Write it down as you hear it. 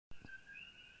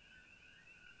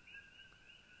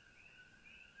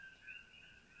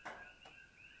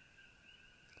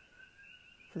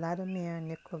Vladimir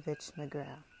Megre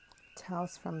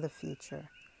tells from the future,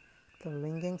 the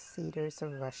Ringing Cedars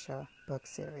of Russia book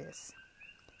series,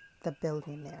 The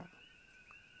Billionaire.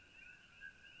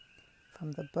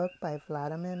 From the book by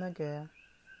Vladimir Megre,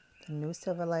 The New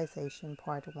Civilization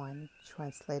Part 1,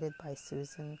 translated by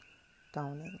Susan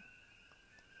Downing.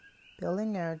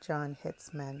 Billionaire John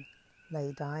Hitzman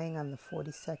lay dying on the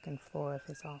 42nd floor of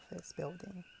his office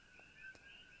building.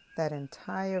 That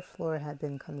entire floor had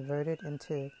been converted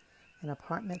into an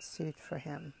apartment suite for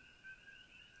him.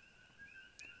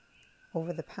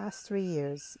 Over the past 3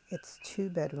 years, its 2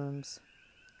 bedrooms,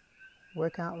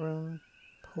 workout room,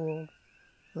 pool,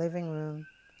 living room,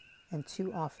 and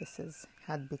 2 offices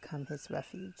had become his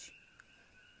refuge.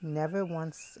 Never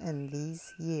once in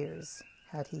these years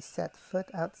had he set foot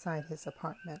outside his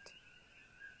apartment.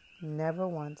 Never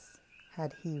once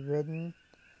had he ridden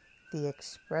the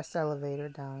express elevator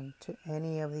down to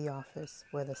any of the office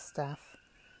where the staff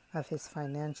of his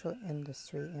financial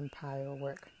industry empire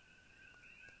work.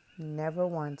 Never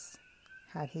once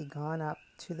had he gone up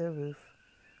to the roof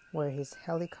where his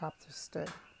helicopter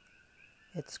stood,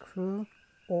 its crew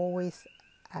always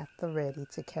at the ready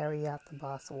to carry out the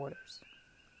boss orders,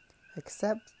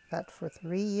 except that for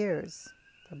 3 years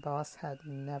the boss had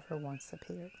never once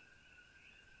appeared.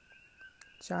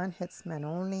 John Hitzman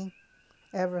only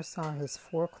ever saw his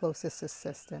 4 closest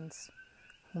assistants,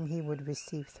 whom he would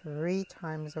receive 3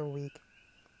 times a week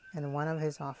in one of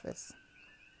his office.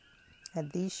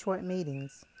 At these short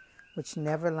meetings, which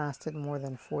never lasted more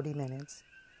than 40 minutes,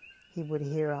 he would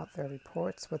hear out their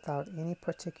reports without any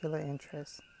particular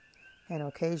interest, and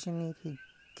occasionally he'd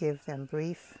give them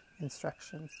brief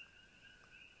instructions.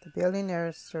 The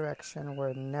billionaire's directions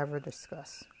were never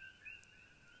discussed.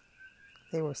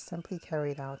 They were simply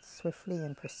carried out swiftly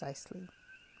and precisely.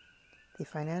 The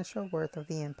financial worth of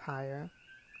the empire,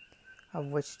 of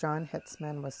which John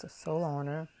Hitzman was the sole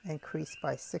owner, increased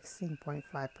by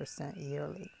 16.5%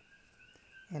 yearly.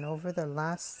 And over the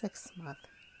last 6 months,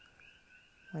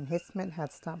 when Hitzman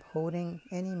had stopped holding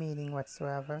any meeting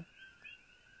whatsoever,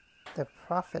 the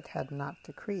profit had not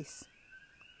decreased.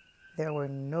 There were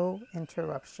no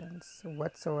interruptions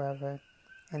whatsoever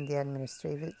in the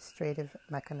administrative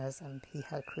mechanism he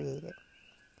had created,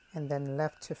 and then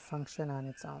left to function on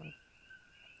its own.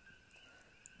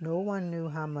 No one knew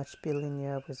how much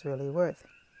Billionaire was really worth.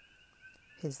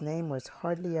 His name was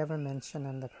hardly ever mentioned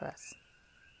in the press.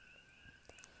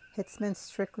 Hitzman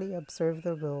strictly observed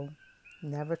the rule,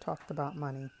 never talked about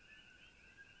money.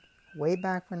 Way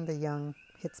back when the young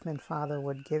Hitzman father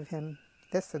would give him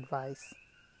this advice: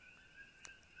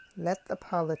 let the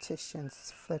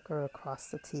politicians flicker across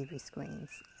the TV screens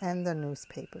and the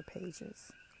newspaper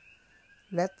pages.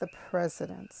 Let the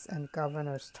presidents and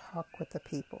governors talk with the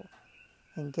people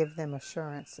and give them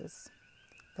assurances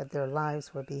that their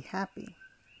lives will be happy.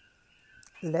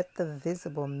 Let the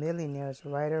visible millionaires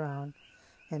ride around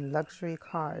in luxury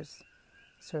cars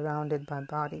surrounded by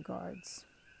bodyguards.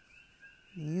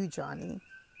 You, Johnny,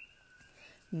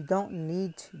 you don't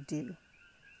need to do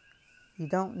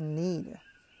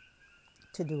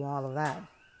all of that.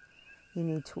 You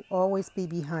need to always be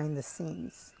behind the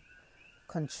scenes,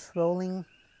 controlling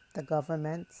the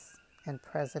governments and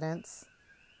presidents,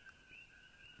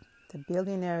 the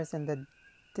billionaires and the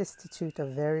destitute of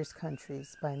various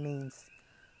countries by means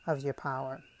of your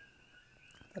power,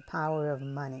 the power of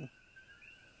money.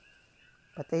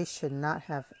 But they should not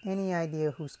have any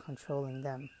idea who's controlling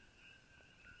them.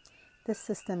 This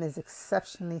system is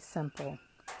exceptionally simple.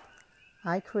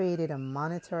 I created a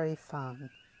monetary fund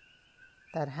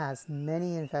that has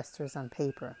many investors on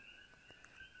paper,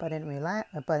 but in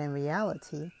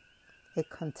reality, it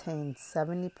contains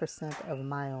 70% of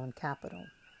my own capital,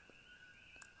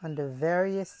 under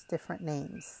various different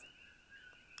names.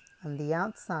 On the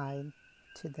outside,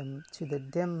 to the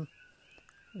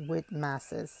dim-wit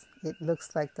masses, it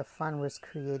looks like the fund was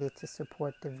created to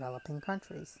support developing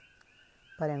countries.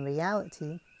 But in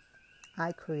reality,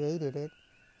 I create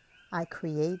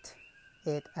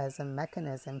it as a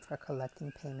mechanism for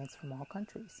collecting payments from all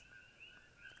countries.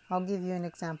 I'll give you an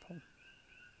example.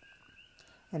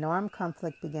 An armed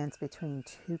conflict begins between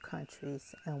 2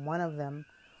 countries, and one of them,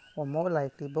 or more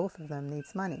likely both of them,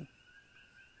 needs money.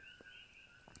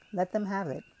 Let them have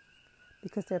it,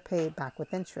 because they're paid back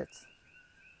with interest.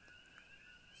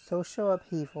 Social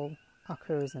upheaval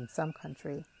occurs in some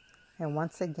country, and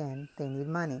once again they need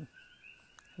money.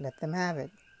 Let them have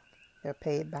it. They're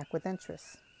paid back with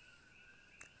interest.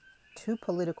 2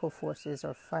 political forces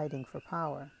are fighting for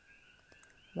power.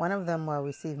 One of them will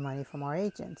receive money from our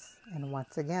agents, and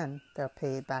once again they're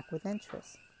paid back with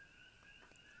interest.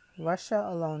 Russia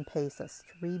alone pays us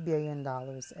 $3 billion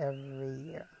every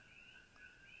year.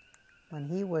 When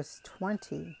he was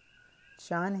 20,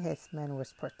 John Hitzman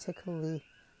was particularly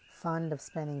fond of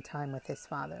spending time with his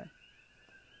father.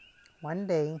 One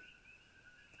day,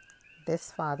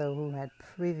 this father, who had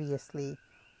previously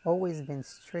always been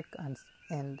strict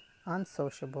and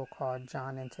unsociable, called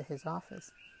John into his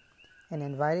office and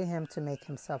invited him to make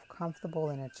himself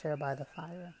comfortable in a chair by the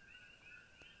fire.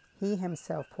 He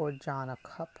himself poured John a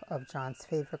cup of John's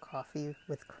favorite coffee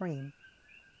with cream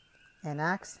and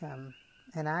asked him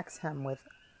with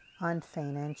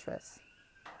unfeigned interest,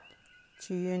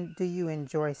 Do you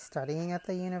enjoy studying at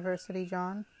the university,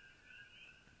 John?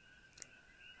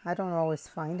 I don't always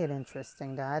find it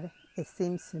interesting, Dad. It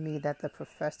seems to me that the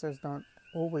professors don't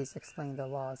always explain the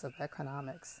laws of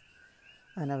economics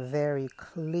in a very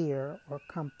clear or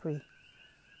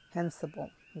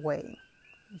comprehensible way,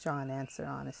 John answered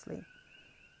honestly.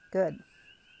 Good.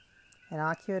 An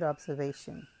accurate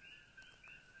observation.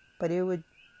 But it would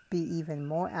be even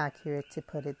more accurate to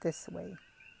put it this way.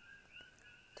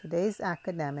 Today's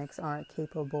academics aren't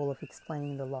capable of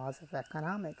explaining the laws of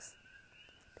economics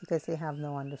because they have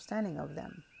no understanding of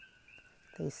them.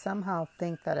 They somehow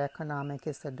think that economics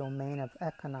is the domain of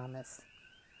economists,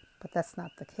 but that's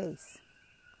not the case.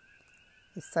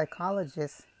 It's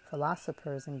psychologists,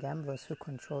 philosophers, and gamblers who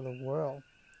control the world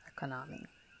economy.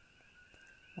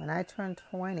 When I turned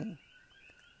 20,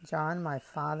 John, my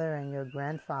father, and your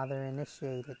grandfather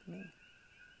initiated me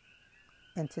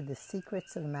into the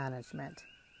secrets of management.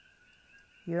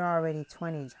 You're already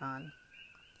 20, John,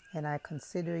 and I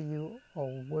consider you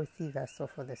a worthy vessel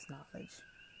for this knowledge.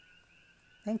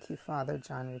 Thank you, Father,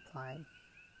 John replied.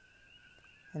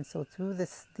 And so through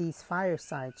these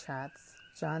fireside chats,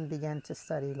 John began to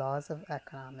study laws of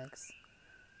economics,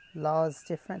 laws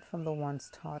different from the ones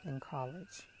taught in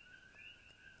college.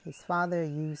 His father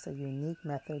used a unique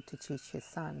method to teach his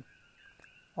son.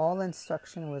 All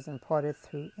instruction was imparted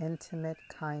through intimate,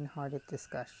 kind-hearted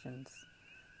discussions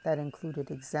that included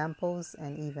examples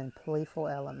and even playful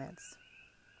elements.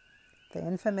 The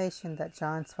information that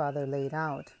John's father laid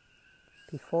out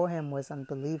before him was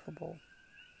unbelievable,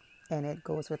 and it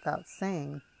goes without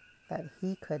saying that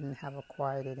he couldn't have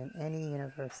acquired it in any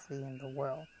university in the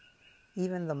world,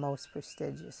 even the most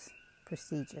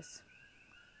prestigious.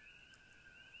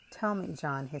 Tell me,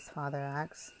 John, his father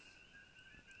asked,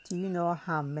 do you know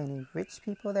how many rich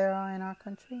people there are in our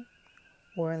country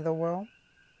or in the world?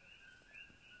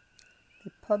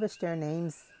 They publish their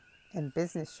names in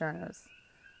business journals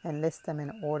and list them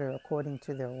in order according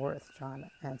to their worth, John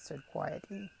answered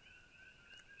quietly.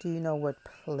 Do you know what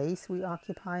place we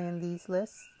occupy in these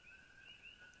lists?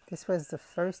 This was the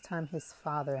first time his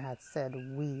father had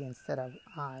said we instead of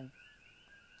I.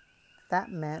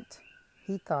 That meant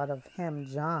he thought of him,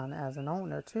 John, as an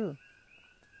owner too.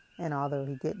 And although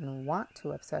he didn't want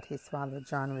to upset his father,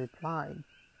 John replied,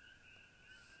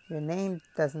 Your name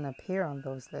doesn't appear on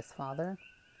those lists, Father.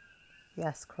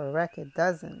 Yes, correct, it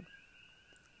doesn't.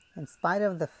 In spite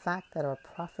of the fact that our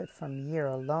profit from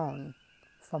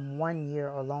 1 year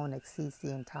alone exceeds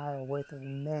the entire worth of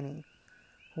many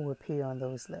who appear on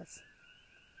those lists.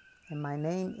 And my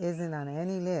name isn't on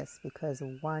any list because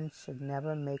one should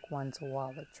never make one's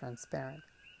wallet transparent.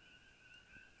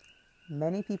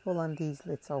 Many people on these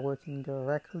lists are working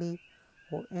directly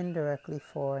or indirectly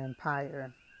for our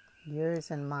empire,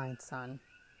 yours and mine, son.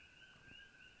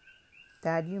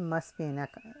 Dad, you must be an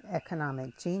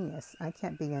economic genius. I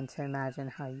can't begin to imagine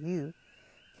how you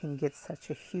can get such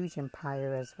a huge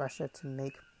empire as Russia to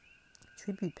make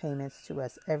tribute payments to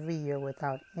us every year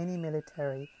without any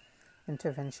military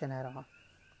intervention at all.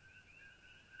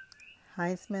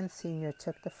 Heisman Sr.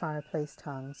 took the fireplace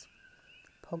tongs,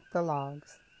 poked the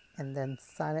logs, and then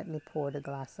silently poured a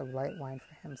glass of light wine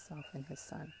for himself and his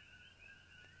son.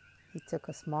 He took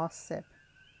a small sip,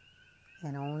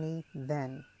 and only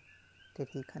then did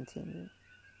he continue.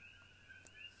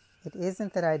 It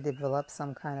isn't that I developed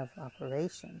some kind of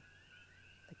operation.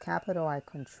 The capital I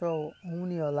control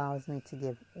only allows me to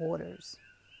give orders.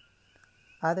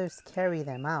 Others carry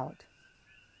them out.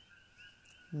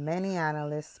 Many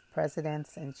analysts,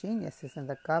 presidents, and geniuses in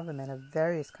the government of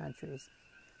various countries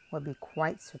would be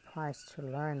quite surprised to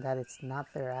learn that it's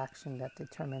not their action that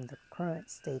determine the current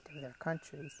state of their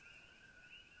countries,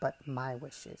 but my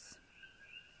wishes.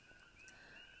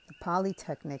 The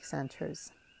Polytechnic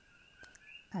Centers,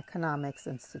 Economics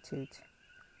Institute,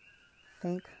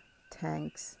 think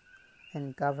tanks,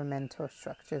 and governmental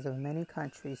structures of many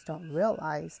countries don't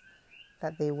realize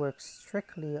that they work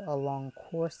strictly along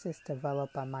courses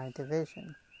developed by my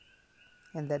division,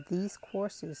 and that these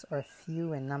courses are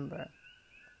few in number.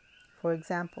 For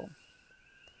example,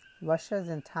 Russia's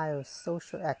entire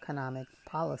socio-economic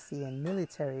policy and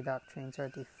military doctrines are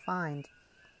defined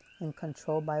and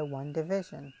controlled by one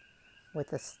division,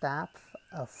 with a staff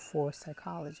of 4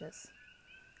 psychologists.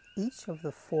 Each of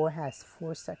the 4 has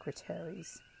 4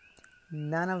 secretaries.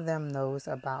 None of them knows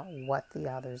about what the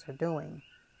others are doing.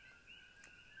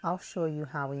 I'll show you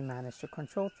how we manage to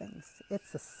control things.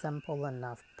 It's a simple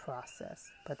enough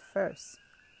process. But first,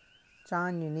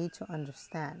 John, you need to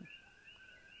understand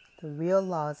the real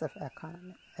laws of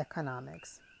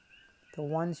economics, the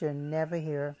ones you'll never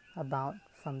hear about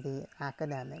from the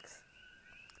academics.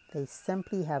 They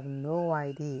simply have no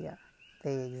idea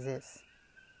they exist.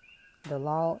 The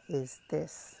law is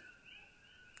this.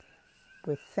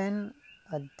 Within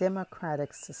a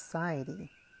democratic society,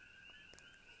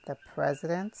 the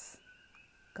presidents,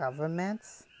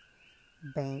 governments,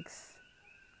 banks,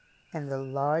 and the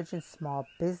large and small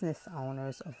business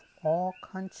owners of all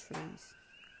countries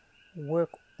work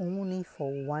only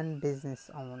for one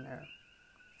business owner,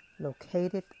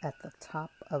 located at the top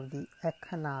of the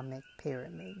economic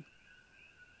pyramid.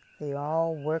 They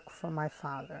all work for my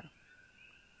father.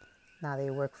 Now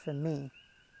they work for me,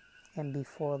 and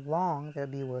before long they'll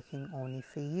be working only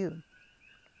for you.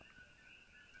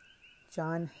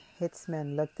 John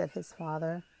Hitzman looked at his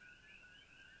father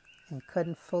and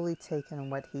couldn't fully take in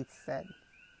what he'd said.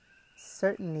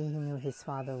 Certainly he knew his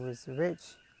father was rich,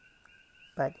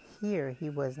 but here he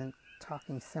wasn't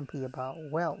talking simply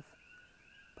about wealth,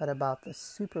 but about the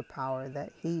superpower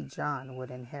that he, John,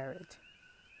 would inherit.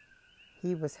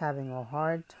 He was having a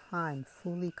hard time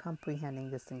fully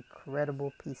comprehending this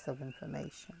incredible piece of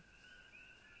information.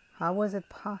 How was it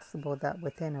possible that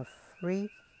within a free,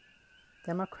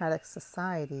 democratic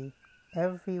society,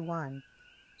 everyone,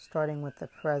 starting with the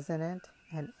president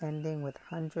and ending with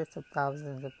hundreds of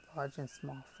thousands of large and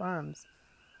small firms,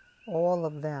 all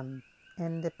of them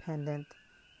independent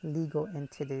legal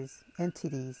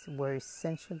entities were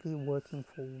essentially working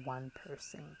for one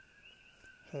person,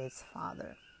 his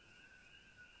father?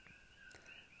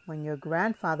 When your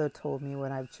grandfather told me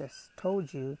what I've just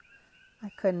told you, I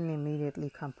couldn't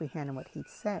immediately comprehend what he'd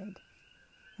said.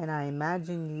 And I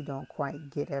imagine you don't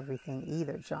quite get everything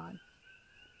either, John.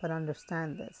 But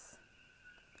understand this.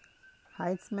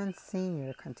 Heitzman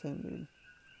Sr. continued,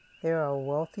 there are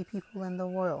wealthy people in the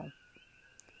world,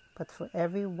 but for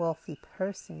every wealthy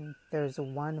person, there's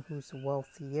one who's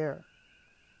wealthier.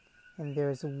 And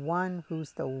there's one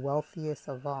who's the wealthiest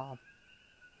of all.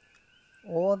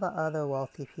 All the other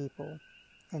wealthy people,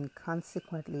 and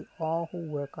consequently all who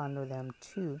work under them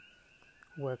too,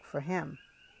 work for him,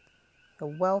 the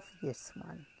wealthiest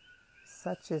one.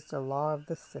 Such is the law of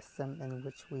the system in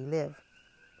which we live.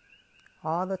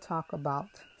 All the talk about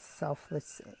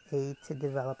selfless aid to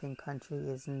developing countries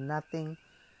is nothing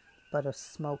but a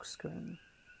smokescreen.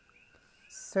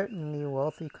 Certainly,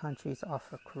 wealthy countries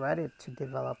offer credit to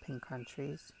developing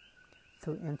countries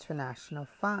through international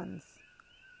funds.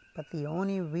 But the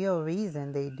only real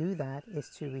reason they do that is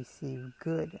to receive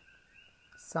good,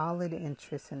 solid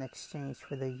interest in exchange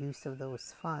for the use of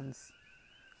those funds,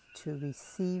 to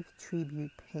receive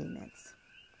tribute payments.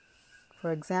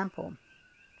 For example,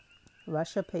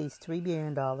 Russia pays $3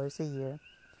 billion a year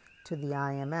to the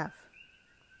IMF,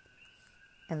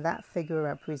 and that figure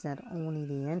represents only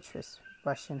the interest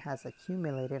Russia has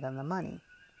accumulated on the money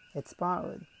it's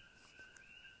borrowed.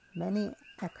 Many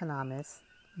economists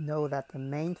know that the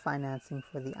main financing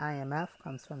for the IMF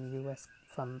comes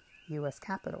from U.S.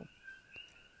 capital.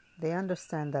 They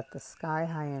understand that the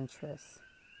sky-high interest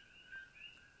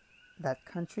that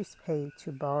countries pay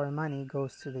to borrow money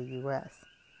goes to the U.S.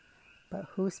 But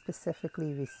who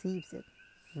specifically receives it?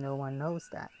 No one knows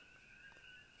that.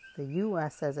 The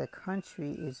U.S. as a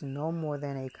country is no more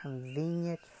than a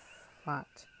convenient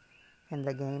front in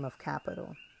the game of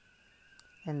capital.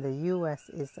 And the U.S.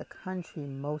 is the country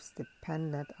most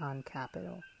dependent on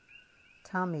capital.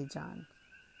 Tell me, John,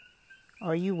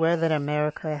 are you aware that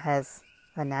America has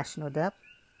a national debt?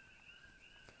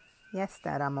 Yes,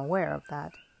 Dad, I'm aware of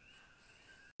that.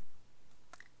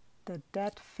 The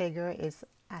debt figure is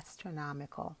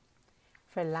astronomical.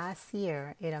 For last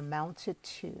year, it amounted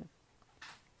to,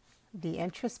 the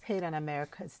interest paid on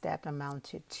America's debt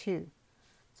amounted to.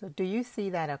 So do you see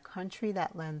that a country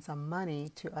that lends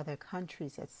money to other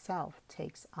countries itself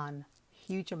takes on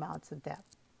huge amounts of debt?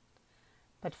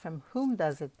 But from whom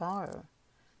does it borrow?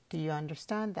 Do you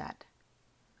understand that?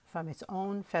 From its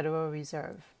own Federal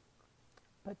Reserve.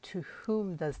 But to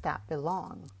whom does that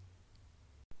belong?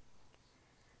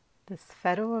 This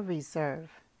Federal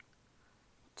Reserve,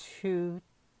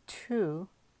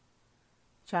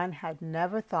 John had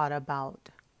never thought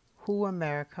about who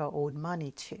America owed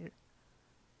money to.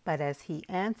 But as he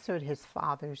answered his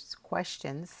father's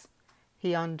questions,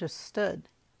 he understood.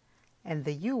 In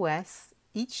the U.S.,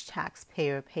 each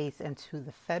taxpayer pays into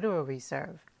the Federal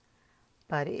Reserve,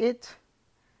 but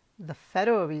the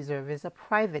Federal Reserve, is a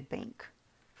private bank.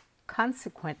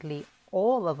 Consequently,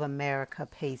 all of America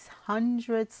pays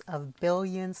hundreds of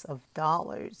billions of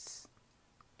dollars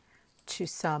to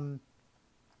some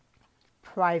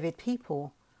private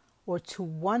people or to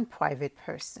one private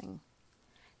person.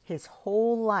 His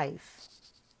whole life,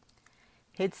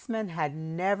 Hitzman had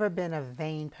never been a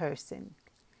vain person.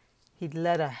 He'd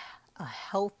led a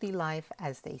healthy life,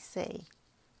 as they say,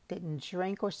 didn't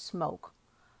drink or smoke,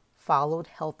 followed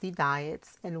healthy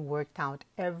diets, and worked out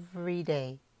every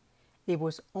day. It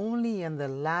was only in the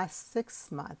last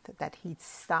 6 months that he'd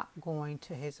stopped going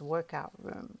to his workout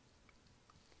room.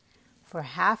 For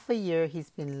half a year, he's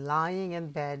been lying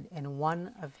in bed in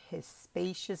one of his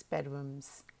spacious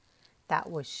bedrooms that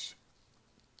was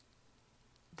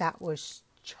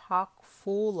chock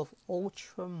full of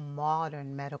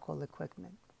ultra-modern medical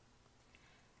equipment.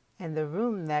 In the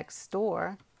room next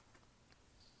door,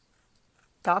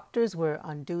 doctors were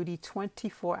on duty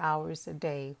 24 hours a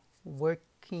day,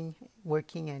 working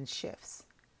in shifts.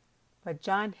 But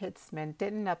John Hitzman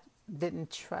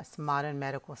didn't trust modern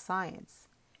medical science.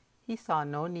 He saw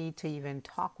no need to even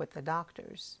talk with the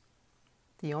doctors.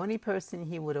 The only person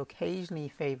he would occasionally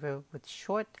favor with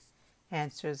short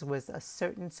answers was a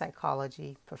certain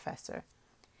psychology professor.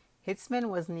 Hitzman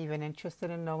wasn't even interested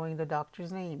in knowing the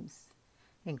doctors' names,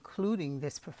 including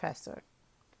this professor,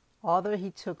 although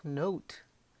he took note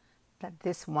that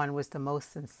this one was the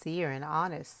most sincere and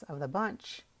honest of the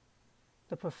bunch.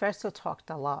 The professor talked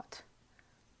a lot,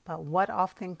 but what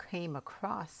often came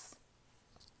across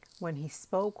when he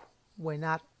spoke were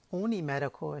not only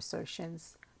medical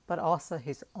assertions, but also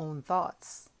his own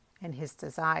thoughts and his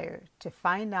desire to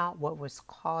find out what was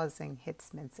causing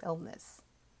Hitzman's illness.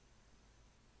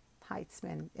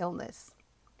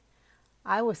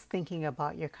 I was thinking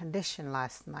about your condition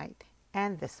last night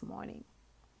and this morning.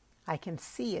 I can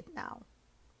see it now.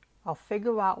 I'll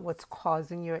figure out what's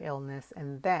causing your illness,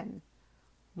 and then,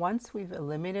 once we've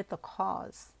eliminated the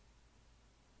cause,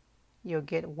 you'll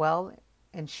get well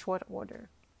in short order.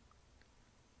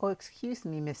 Oh, excuse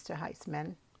me, Mr.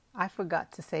 Hitzman. I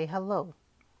forgot to say hello.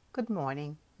 Good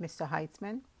morning, Mr.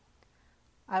 Hitzman.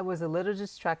 I was a little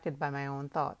distracted by my own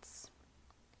thoughts.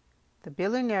 The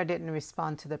billionaire didn't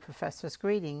respond to the professor's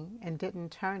greeting and didn't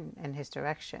turn in his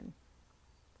direction.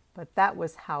 But that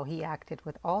was how he acted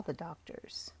with all the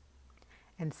doctors.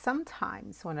 And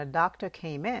sometimes when a doctor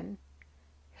came in,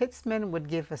 Hitzman would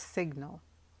give a signal,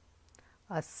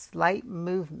 a slight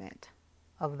movement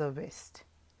of the wrist.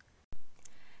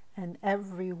 And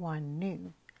everyone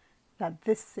knew that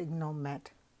this signal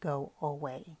meant go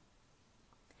away.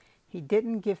 He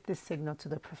didn't give this signal to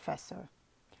the professor,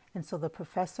 and so the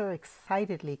professor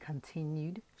excitedly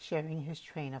continued sharing his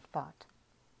train of thought.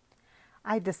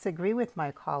 I disagree with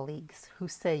my colleagues who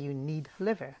say you need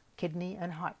liver, kidney,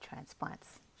 and heart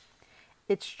transplants.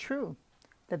 It's true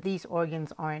that these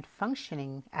organs aren't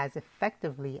functioning as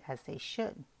effectively as they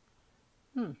should.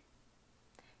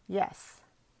 Yes,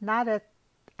 not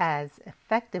as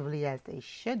effectively as they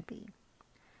should be.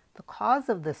 The cause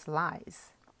of this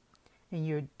lies in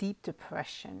your deep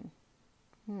depression.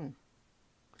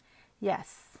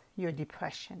 Yes, your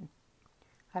depression.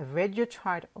 I've read your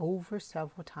chart over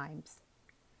several times,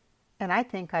 and I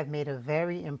think I've made a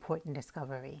very important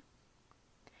discovery.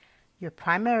 Your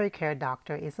primary care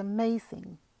doctor is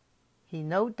amazing. He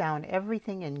noted down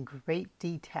everything in great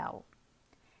detail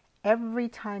every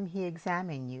time he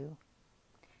examined you.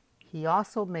 He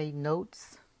also made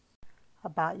notes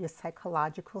about your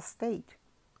psychological state.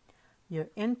 Your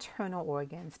internal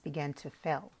organs began to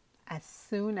fail as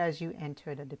soon as you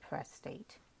entered a depressed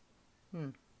state.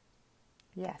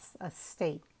 Yes, a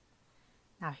state.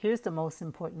 Now here's the most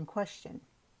important question.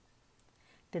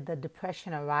 Did the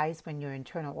depression arise when your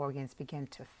internal organs began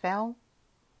to fail,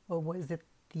 or was it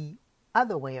the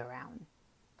other way around?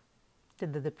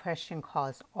 Did the depression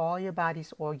cause all your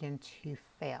body's organs to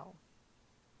fail?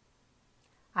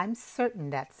 I'm certain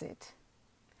that's it.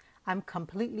 I'm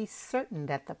completely certain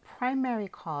that the primary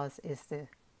cause is the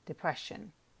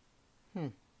depression.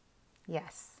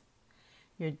 Yes,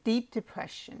 your deep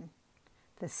depression,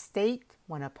 the state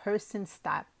when a person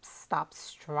stops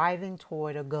striving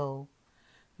toward a goal,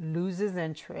 loses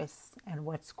interest in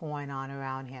what's going on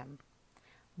around him,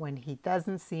 when he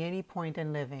doesn't see any point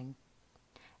in living.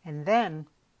 And then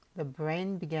the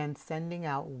brain begins sending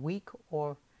out weak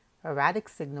or erratic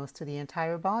signals to the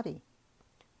entire body.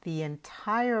 The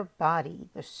entire body,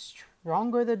 the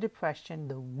stronger the depression,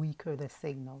 the weaker the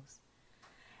signals.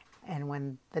 And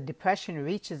when the depression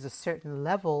reaches a certain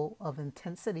level of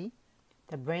intensity,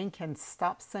 the brain can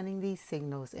stop sending these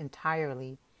signals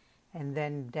entirely, and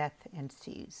then death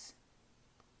ensues.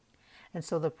 And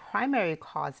so the primary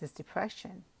cause is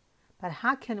depression. But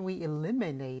how can we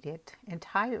eliminate it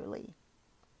entirely?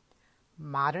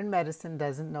 Modern medicine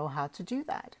doesn't know how to do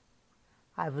that.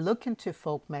 I've looked into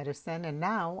folk medicine, and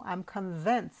now I'm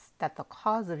convinced that the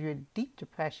cause of your deep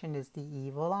depression is the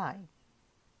evil eye.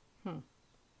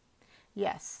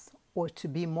 Yes, or to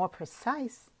be more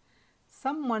precise,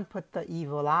 someone put the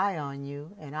evil eye on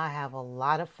you, and I have a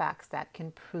lot of facts that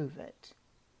can prove it.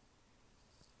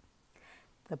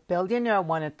 The billionaire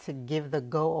wanted to give the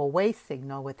go-away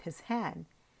signal with his hand.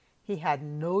 He had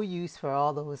no use for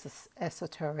all those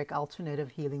esoteric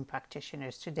alternative healing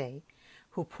practitioners today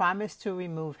who promise to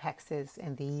remove hexes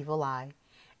and the evil eye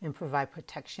and provide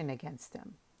protection against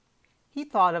them. He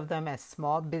thought of them as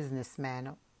small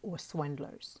businessmen or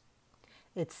swindlers.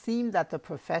 It seemed that the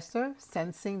professor,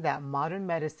 sensing that modern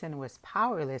medicine was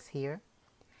powerless here,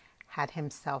 had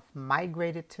himself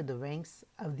migrated to the ranks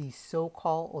of these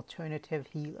so-called alternative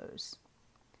healers.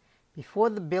 Before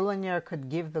the billionaire could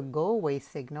give the go-away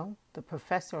signal, the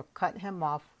professor cut him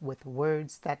off with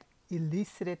words that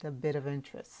elicited a bit of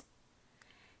interest.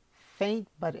 Faint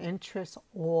but interest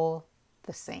all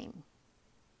the same.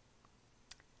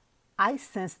 I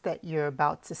sense that you're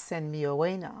about to send me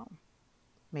away now.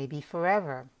 Maybe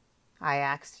forever. I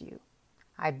ask you.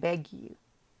 I beg you.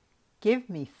 Give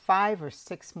me 5 or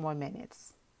 6 more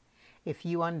minutes. If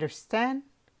you understand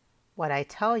what I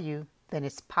tell you, then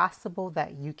it's possible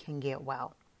that you can get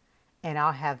well. And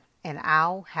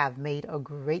I'll have made a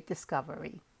great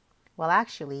discovery. Well,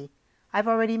 actually, I've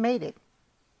already made it.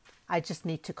 I just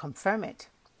need to confirm it.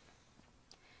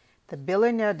 The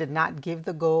billionaire did not give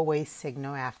the go-away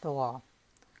signal after all.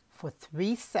 For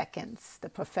 3 seconds, the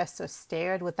professor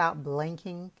stared without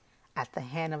blinking at the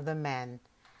hand of the man,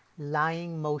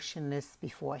 lying motionless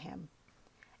before him,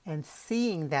 and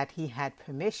seeing that he had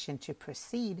permission to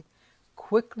proceed,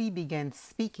 quickly began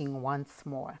speaking once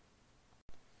more.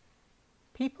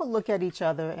 People look at each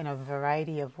other in a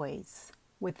variety of ways,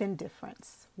 with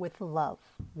indifference, with love,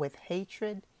 with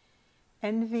hatred,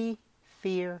 envy,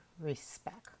 fear,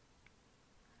 respect.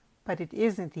 But it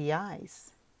isn't the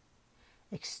eyes.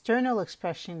 External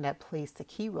expression that plays the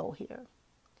key role here.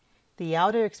 The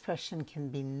outer expression can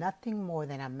be nothing more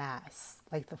than a mask,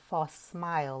 like the false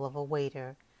smile of a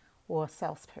waiter or a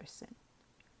salesperson.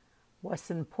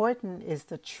 What's important is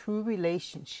the true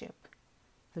relationship,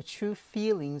 the true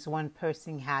feelings one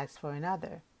person has for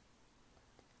another.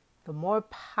 The more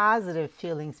positive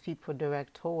feelings people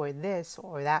direct toward this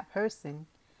or that person,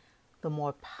 the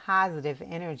more positive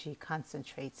energy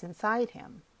concentrates inside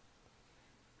him.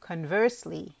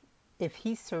 Conversely, if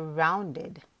he's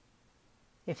surrounded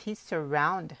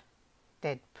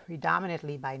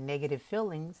predominantly by negative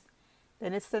feelings,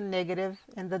 then it's the negative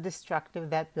and the destructive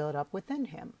that build up within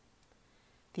him.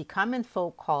 The common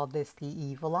folk call this the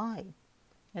evil eye,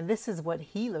 and this is what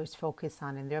healers focus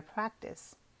on in their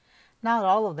practice. Not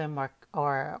all of them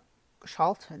are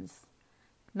charlatans,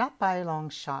 not by a long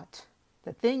shot.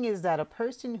 The thing is that a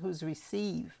person who's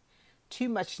received too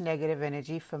much negative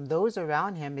energy from those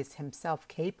around him is himself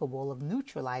capable of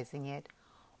neutralizing it,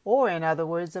 or in other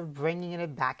words, of bringing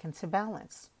it back into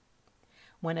balance.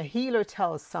 When a healer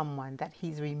tells someone that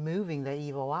he's removing the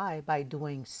evil eye by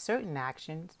doing certain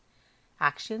actions,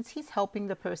 he's helping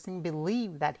the person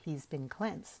believe that he's been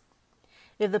cleansed.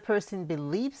 If the person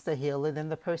believes the healer, then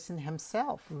the person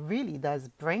himself really does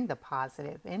bring the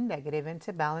positive and negative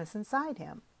into balance inside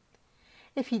him.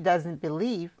 If he doesn't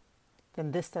believe,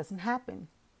 then this doesn't happen.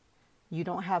 You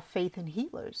don't have faith in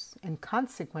healers, and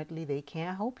consequently, they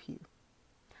can't help you.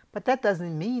 But that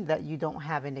doesn't mean that you don't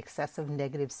have an excessive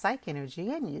negative psych energy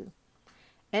in you.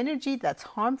 Energy that's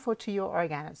harmful to your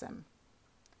organism.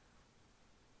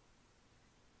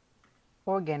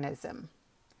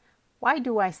 Why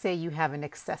do I say you have an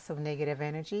excessive negative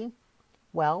energy?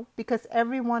 Well, because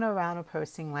everyone around a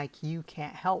person like you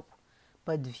can't help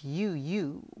but view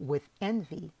you with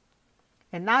envy.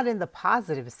 And not in the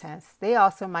positive sense. They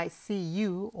also might see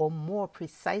you, or more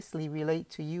precisely relate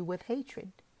to you, with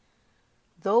hatred.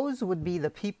 Those would be the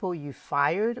people you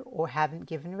fired or haven't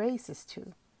given raises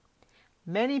to.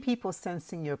 Many people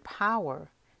sensing your power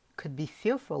could be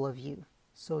fearful of you.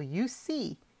 So you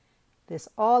see, this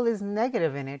all is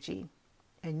negative energy,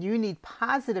 and you need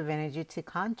positive energy to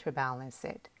counterbalance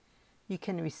it. You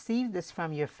can receive this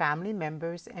from your family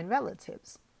members and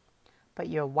relatives. But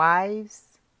your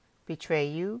wives betray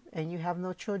you, and you have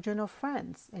no children or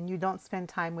friends, and you don't spend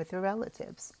time with your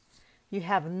relatives. You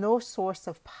have no source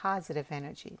of positive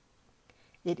energy.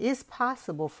 It is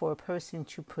possible for a person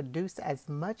to produce as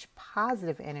much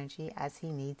positive energy as he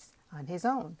needs on his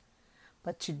own.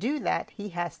 But to do that, he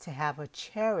has to have a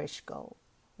cherished goal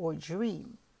or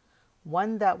dream,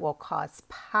 one that will cause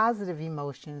positive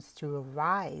emotions to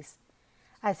arise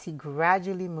as he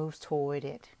gradually moves toward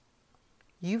it.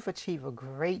 You've achieved a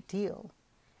great deal,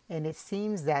 and it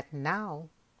seems that now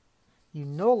you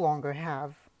no longer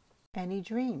have any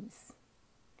dreams.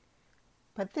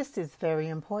 But this is very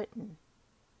important.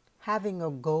 Having a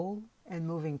goal and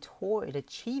moving toward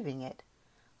achieving it.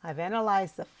 I've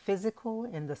analyzed the physical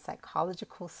and the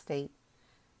psychological states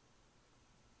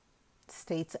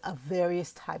of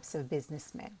various types of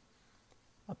businessmen.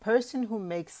 A person who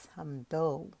makes some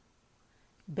dough,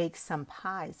 bakes some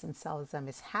pies and sells them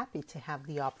is happy to have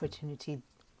the opportunity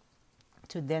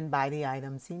to then buy the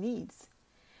items he needs.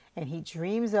 And he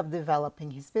dreams of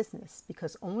developing his business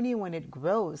because only when it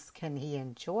grows can he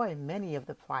enjoy many of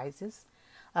the prizes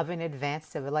of an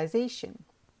advanced civilization.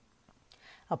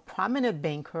 A prominent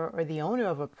banker or the owner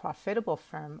of a profitable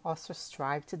firm also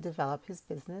strives to develop his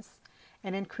business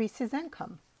and increase his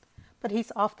income, but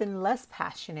he's often less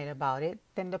passionate about it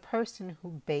than the person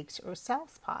who bakes or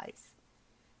sells pies.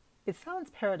 It sounds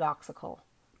paradoxical,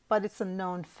 but it's a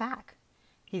known fact.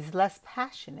 He's less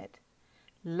passionate,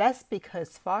 less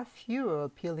because far fewer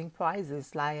appealing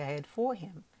prizes lie ahead for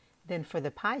him than for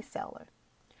the pie seller.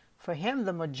 For him,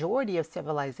 the majority of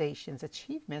civilization's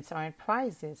achievements aren't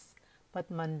prizes, but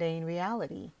mundane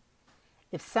reality.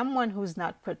 If someone who's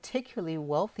not particularly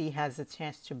wealthy has a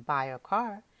chance to buy a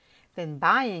car, then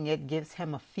buying it gives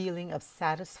him a feeling of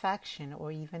satisfaction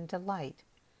or even delight.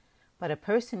 But a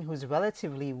person who's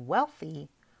relatively wealthy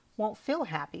won't feel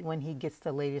happy when he gets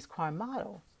the latest car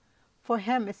model. For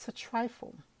him, it's a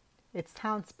trifle. It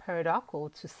sounds paradoxical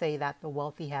to say that the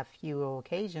wealthy have fewer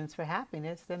occasions for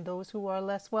happiness than those who are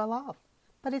less well off.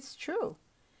 But it's true.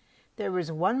 There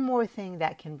is one more thing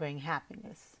that can bring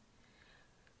happiness: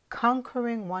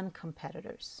 conquering one's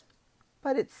competitors.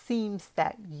 But it seems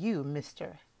that you,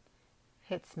 Mr.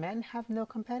 Hitzman, have no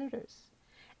competitors.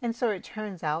 And so it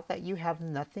turns out that you have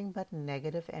nothing but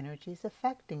negative energies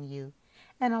affecting you,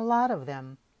 and a lot of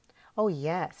them. Oh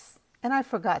yes, and I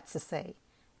forgot to say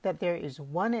that there is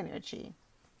one energy,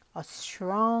 a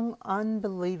strong,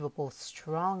 unbelievable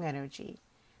strong energy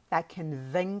that can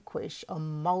vanquish a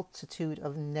multitude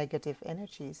of negative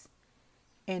energies,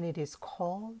 and it is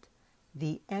called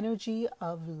the energy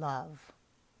of love.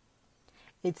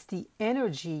 It's the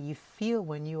energy you feel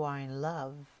when you are in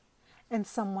love and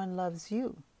someone loves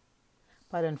you.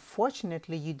 But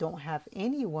unfortunately, you don't have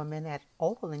any woman at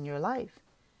all in your life.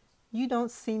 You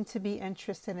don't seem to be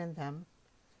interested in them.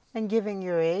 And given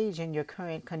your age and your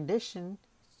current condition,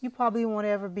 you probably won't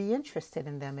ever be interested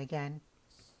in them again.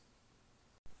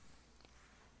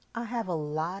 I have a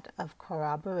lot of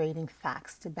corroborating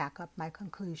facts to back up my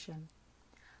conclusion.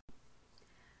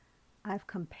 I've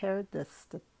compared the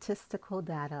statistical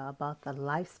data about the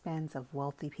lifespans of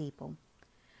wealthy people,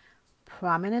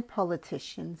 prominent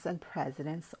politicians and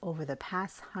presidents over the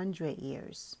past 100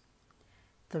 years.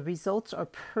 The results are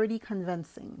pretty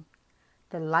convincing.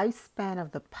 The lifespan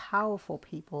of the powerful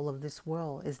people of this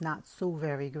world is not so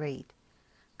very great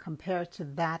compared to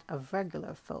that of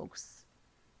regular folks,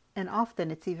 and often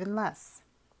it's even less.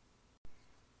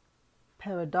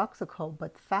 Paradoxical,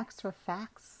 but facts are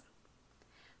facts.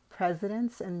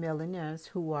 Presidents and millionaires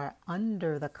who are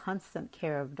under the constant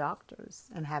care of doctors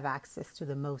and have access to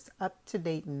the most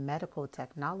up-to-date medical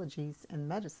technologies and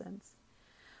medicines,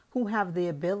 who have the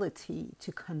ability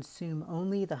to consume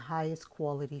only the highest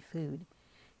quality food,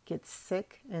 get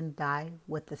sick and die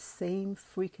with the same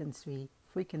frequency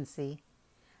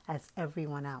as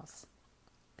everyone else.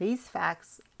 These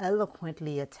facts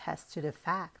eloquently attest to the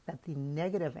fact that the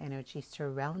negative energy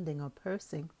surrounding a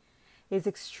person is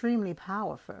extremely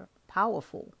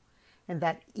powerful, and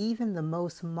that even the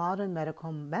most modern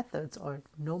medical methods are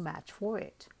no match for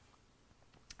it.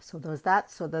 So does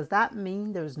that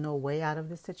mean there's no way out of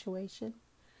this situation?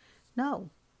 No,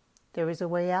 there is a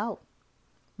way out.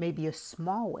 Maybe a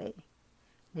small way,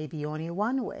 maybe only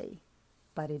one way,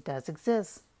 but it does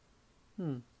exist.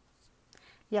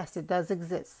 Yes, it does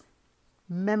exist.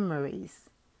 Memories.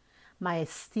 My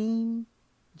esteemed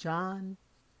John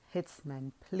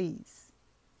Heitzman, please,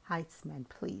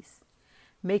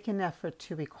 make an effort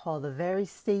to recall the very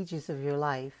stages of your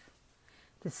life,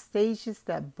 the stages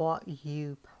that brought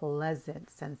you pleasant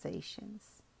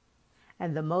sensations.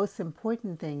 And the most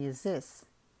important thing is this: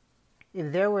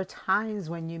 if there were times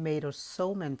when you made a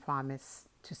soulman promise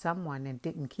to someone and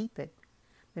didn't keep it,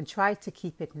 then try to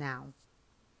keep it now.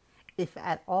 If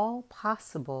at all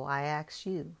possible, I ask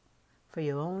you, for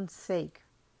your own sake,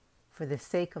 For the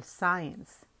sake of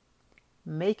science,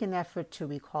 make an effort to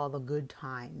recall the good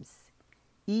times,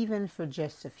 even for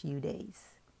just a few days.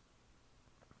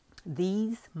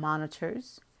 These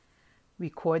monitors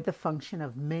record the function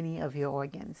of many of your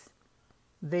organs.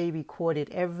 They record it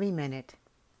every minute.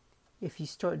 If you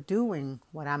start doing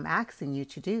what I'm asking you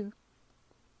to do,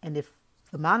 and if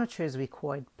the monitors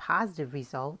record positive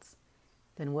results,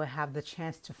 then we'll have the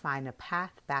chance to find a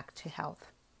path back to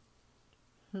health.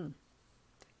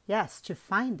 Yes, to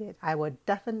find it, I will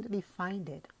definitely find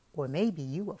it. Or maybe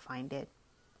you will find it.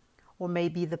 Or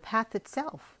maybe the path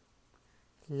itself.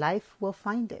 Life will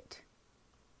find it.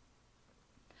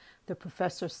 The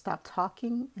professor stopped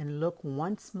talking and looked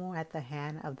once more at the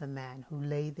hand of the man who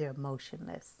lay there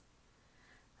motionless.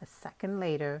 A second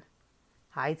later,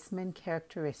 Heisman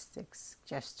characteristics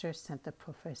gesture sent the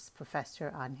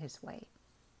professor on his way.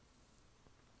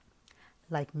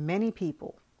 Like many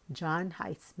people, John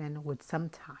Heisman would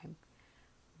sometime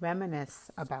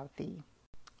reminisce about the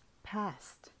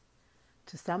past.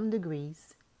 To some degree,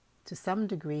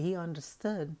 he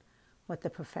understood what the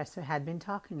professor had been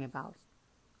talking about.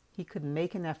 He could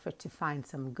make an effort to find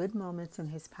some good moments in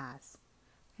his past,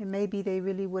 and maybe they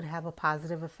really would have a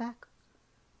positive effect.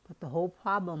 But the whole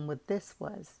problem with this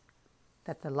was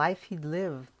that the life he'd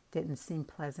lived didn't seem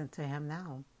pleasant to him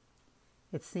now.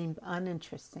 It seemed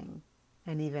uninteresting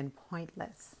and even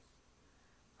pointless.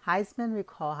 Heisman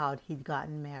recalled how he'd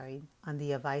gotten married on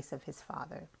the advice of his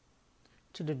father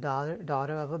to the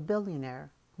daughter of a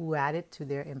billionaire who added to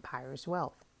their empire's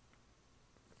wealth.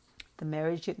 The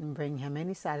marriage didn't bring him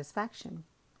any satisfaction.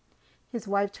 His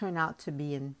wife turned out to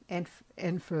be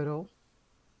infertile,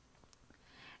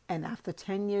 and after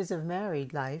 10 years of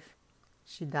married life,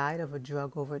 she died of a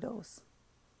drug overdose.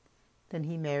 Then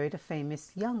he married a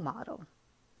famous young model.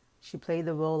 She played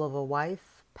the role of a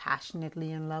wife,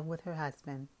 passionately in love with her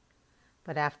husband.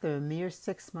 But after a mere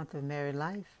 6 months of married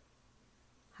life,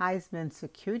 Heisman's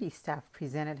security staff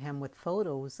presented him with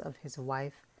photos of his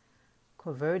wife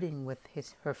coverting with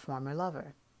her former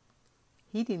lover.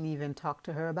 He didn't even talk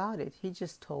to her about it. He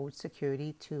just told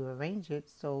security to arrange it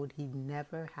so he'd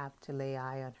never have to lay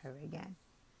eye on her again.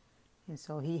 And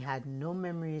so he had no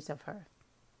memories of her.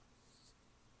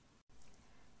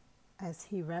 As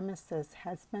he reminisces,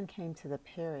 Heisman came to the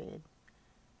period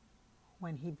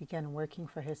when he began working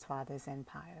for his father's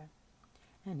empire,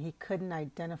 and he couldn't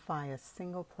identify a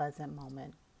single pleasant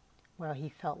moment where he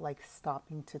felt like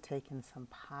stopping to take in some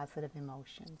positive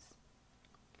emotions.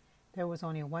 There was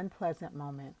only one pleasant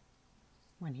moment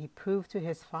when he proved to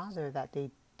his father that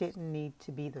they didn't need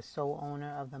to be the sole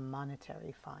owner of the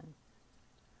monetary fund.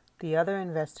 The other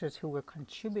investors who were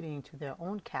contributing to their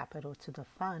own capital to the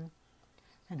fund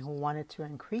and who wanted to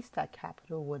increase that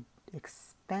capital would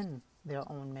expend their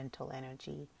own mental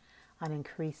energy on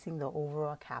increasing the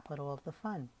overall capital of the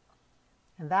fund.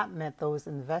 And that meant those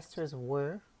investors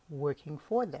were working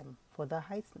for them, for the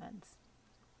Heismans.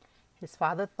 His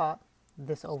father thought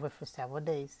this over for several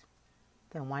days.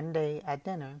 Then one day at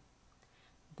dinner,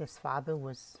 this father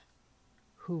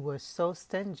who was so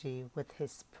stingy with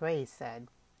his praise, said,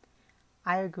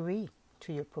 "I agree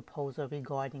to your proposal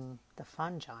regarding the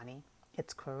fund, Johnny.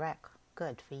 It's correct.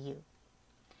 Good for you.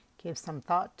 Give some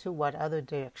thought to what other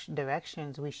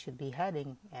directions we should be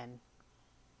heading in.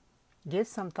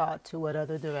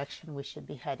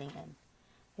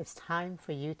 It's time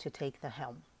for you to take the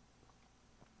helm."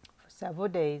 For several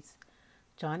days,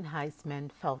 John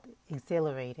Heisman felt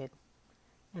exhilarated,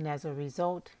 and as a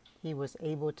result, he was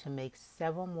able to make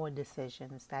several more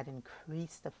decisions that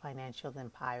increased the financial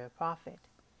empire profit.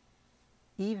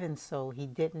 Even so, he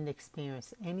didn't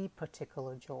experience any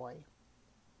particular joy.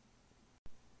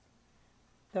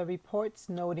 The reports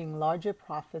noting larger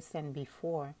profits than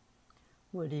before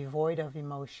were devoid of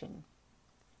emotion.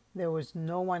 There was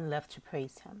no one left to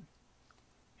praise him.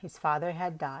 His father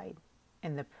had died,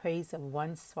 and the praise of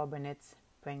one's subordinates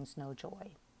brings no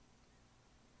joy.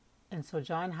 And so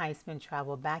John Heisman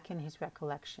traveled back in his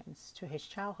recollections to his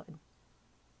childhood.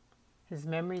 His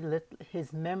memory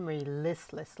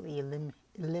listlessly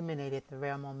eliminated the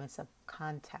rare moments of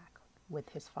contact with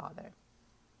his father.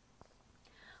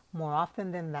 More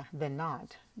often than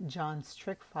not, John's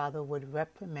strict father would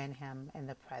reprimand him in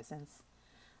the presence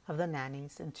of the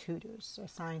nannies and tutors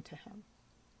assigned to him.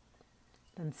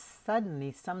 Then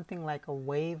suddenly something like a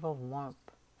wave of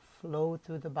warmth flowed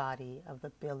through the body of the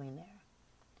billionaire,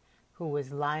 who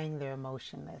was lying there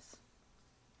motionless.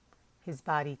 His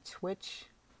body twitched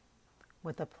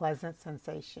with a pleasant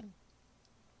sensation.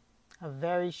 A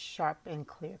very sharp and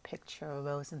clear picture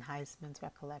arose in Heisman's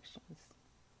recollections.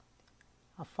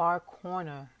 A far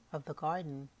corner of the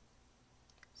garden,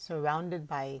 surrounded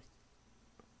by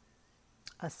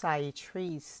acai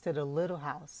trees stood a little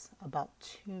house about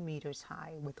 2 meters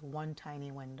high with one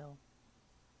tiny window.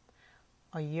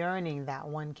 A yearning that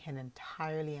one can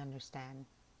entirely understand.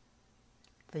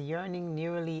 The yearning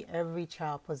nearly every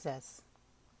child possesses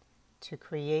to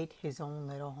create his own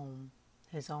little home,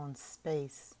 his own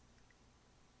space.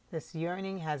 This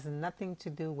yearning has nothing to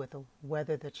do with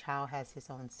whether the child has his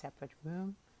own separate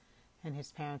room in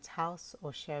his parents' house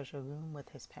or shares a room with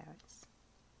his parents.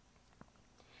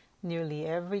 Nearly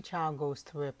every child goes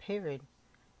through a period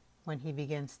when he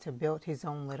begins to build his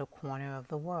own little corner of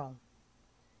the world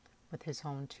with his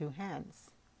own two hands.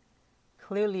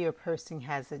 Clearly a person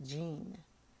has a gene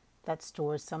that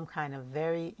stores some kind of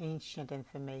very ancient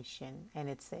information, and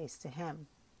it says to him,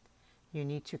 you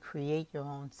need to create your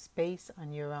own space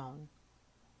on your own.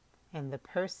 And the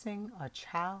person, a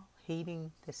child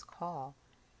heeding this call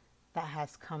that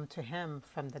has come to him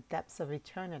from the depths of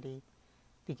eternity,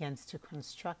 begins to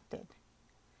construct it.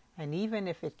 And even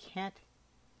if it can't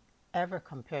ever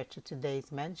compare to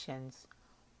today's mentions,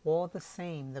 all the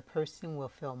same, the person will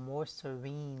feel more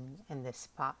serene in this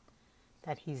spot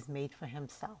that he's made for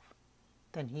himself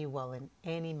than he will in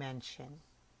any mention.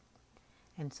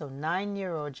 And so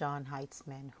 9-year-old John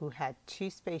Heitzman, who had 2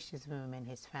 spacious rooms in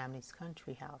his family's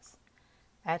country house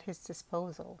at his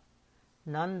disposal,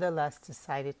 nonetheless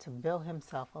decided to build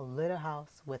himself a little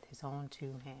house with his own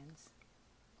 2 hands.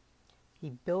 He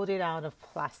built it out of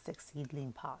plastic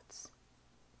seedling pots.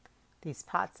 These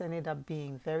pots ended up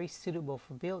being very suitable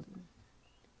for building.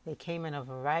 They came in a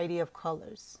variety of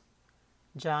colors.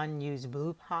 John used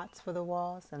blue pots for the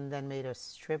walls and then made a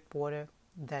strip border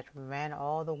that ran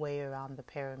all the way around the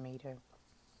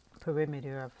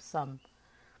perimeter of some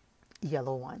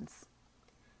yellow ones.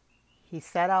 He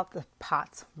set out the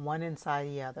pots one inside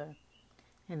the other,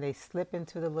 and they slip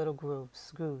into the little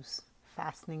grooves,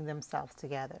 fastening themselves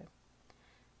together.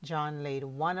 John laid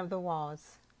one of the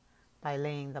walls by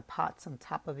laying the pots on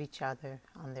top of each other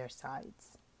on their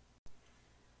sides,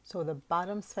 so the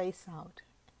bottoms face out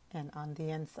and on the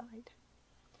inside.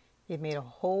 It made a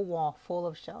whole wall full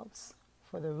of shelves.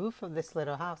 For the roof of his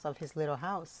little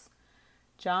house,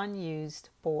 John used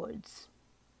boards,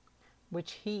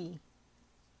 which he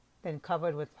then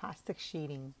covered with plastic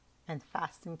sheeting and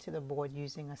fastened to the board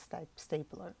using a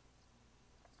stapler.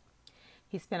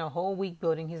 He spent a whole week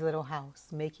building his little house,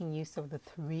 making use of the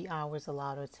 3 hours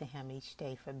allotted to him each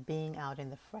day for being out in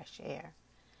the fresh air.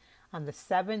 On the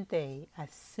 7th day,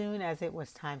 as soon as it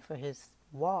was time for his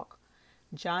walk,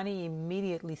 Johnny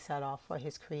immediately set off for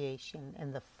his creation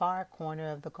in the far corner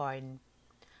of the garden.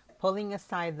 Pulling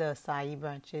aside the acai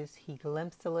branches, he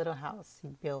glimpsed the little house he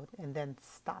built and then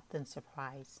stopped in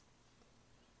surprise.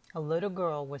 A little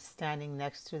girl was standing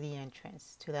next to the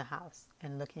entrance to the house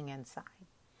and looking inside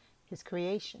his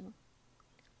creation.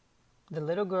 The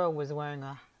little girl was wearing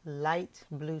a light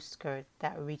blue skirt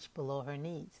that reached below her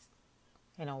knees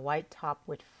and a white top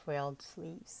with frilled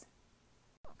sleeves.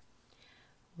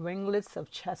 Ringlets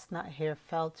of chestnut hair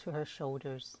fell to her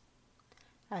shoulders.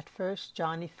 At first,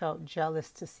 Johnny felt jealous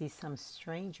to see some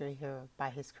stranger here by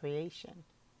his creation,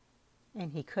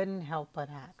 and he couldn't help but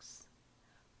ask,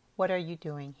 "What are you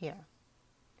doing here?"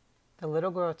 The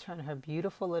little girl turned her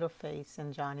beautiful little face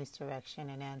in Johnny's direction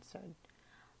and answered,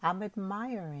 "I'm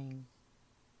admiring."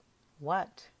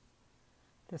 "What?"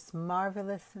 "This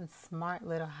marvelous and smart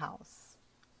little house."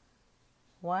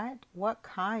 What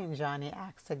kind?" Johnny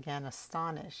asked again,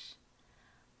 astonished.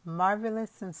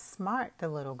 "Marvelous and smart," the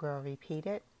little girl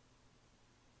repeated.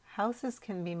 "Houses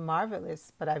can be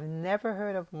marvelous, but I've never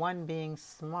heard of one being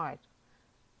smart.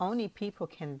 Only people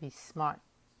can be smart,"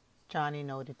 Johnny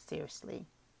noted seriously.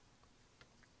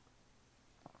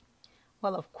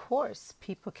 "Well, of course,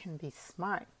 people can be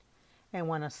smart. And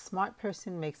when a smart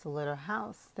person makes a little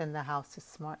house, then the house is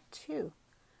smart too,"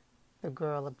 the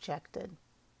girl objected.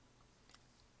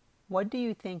 "What do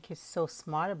you think is so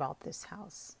smart about this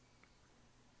house?"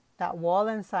 "That wall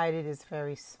inside it is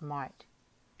very smart.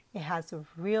 It has a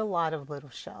real lot of little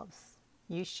shelves.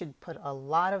 You should put a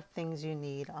lot of things you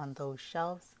need on those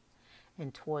shelves,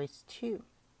 and toys too."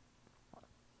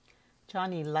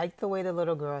 Johnny liked the way the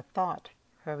little girl thought.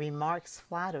 Her remarks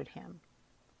flattered him.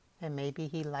 And maybe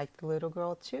he liked the little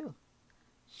girl too.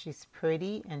 She's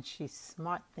pretty and she's a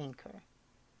smart thinker,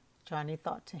 Johnny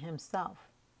thought to himself.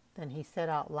 Then he said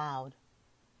out loud,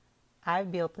 "I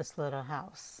built this little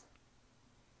house."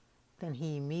 Then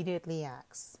he immediately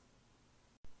asked,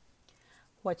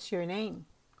 "What's your name?"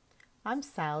 "I'm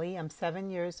Sally. I'm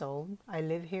 7 years old. I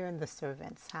live here in the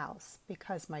servant's house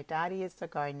because my daddy is the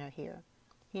gardener here.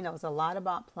 He knows a lot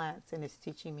about plants and is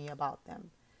teaching me about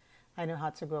them. I know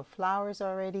how to grow flowers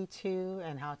already too,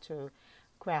 and how to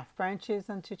graft branches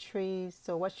onto trees.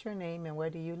 So what's your name and where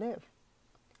do you live?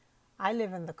 I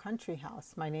live in the country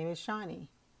house. My name is Shani.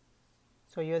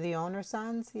 So you're the owner's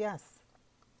sons? Yes,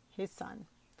 his son.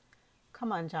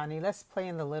 Come on, Johnny, let's play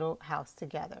in the little house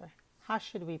together. How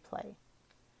should we play?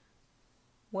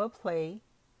 We'll play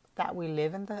that we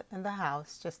live in the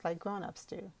house just like grown-ups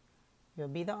do. You'll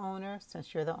be the owner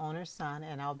since you're the owner's son,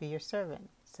 and I'll be your servant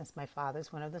since my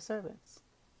father's one of the servants.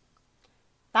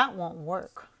 That won't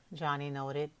work, Johnny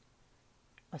noted.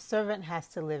 A servant has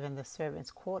to live in the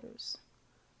servant's quarters.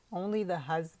 Only the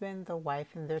husband, the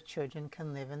wife, and their children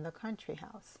can live in the country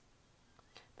house.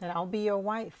 Then I'll be your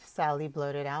wife, Sally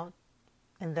blurted out,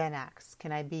 and then asked,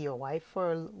 Can I be your wife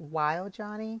for a while,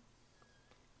 Johnny?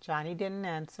 Johnny didn't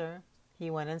answer. He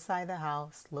went inside the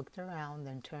house, looked around,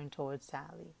 then turned towards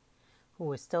Sally, who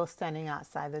was still standing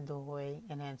outside the doorway,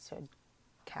 and answered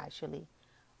casually,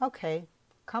 Okay,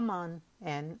 come on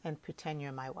in and pretend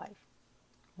you're my wife.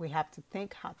 We have to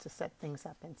think how to set things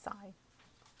up inside.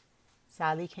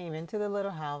 Sally came into the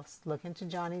little house, looked into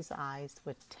Johnny's eyes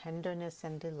with tenderness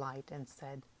and delight, and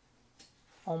said,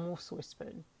 almost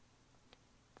whispered,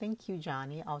 Thank you,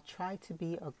 Johnny. I'll try to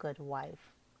be a good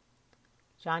wife.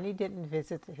 Johnny didn't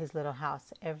visit his little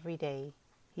house every day.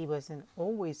 He wasn't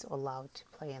always allowed to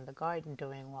play in the garden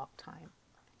during walk time.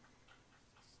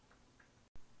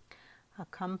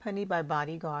 Accompanied by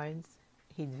bodyguards,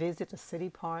 he'd visit a city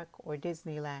park or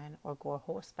Disneyland or go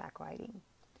horseback riding.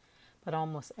 But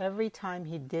almost every time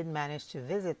he did manage to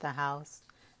visit the house,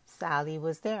 Sally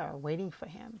was there waiting for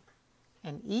him.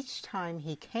 And each time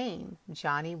he came,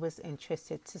 Johnny was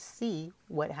interested to see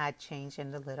what had changed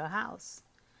in the little house.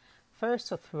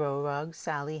 First, a throw rug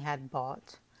Sally had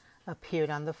bought appeared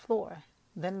on the floor,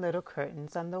 then little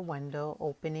curtains on the window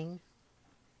opening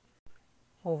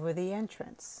over the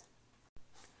entrance.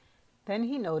 Then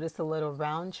he noticed a little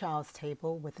round child's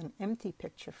table with an empty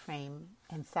picture frame,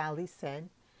 and Sally said,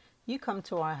 You come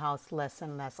to our house less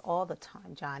and less all the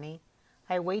time, Johnny.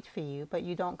 I wait for you, but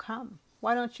you don't come.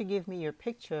 Why don't you give me your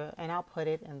picture and I'll put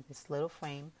it in this little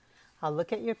frame. I'll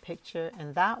look at your picture,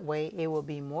 and that way it will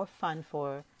be more fun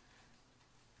to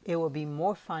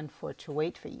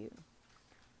wait for you.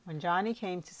 When Johnny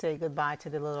came to say goodbye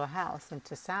to the little house and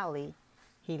to Sally,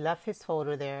 he left his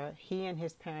photo there. He and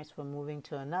his parents were moving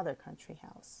to another country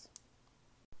house.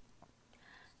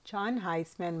 John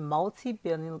Heisman,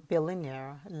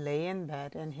 multi-billionaire, lay in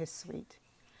bed in his suite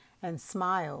and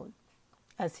smiled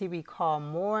as he recalled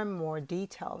more and more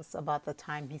details about the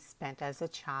time he spent as a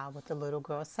child with the little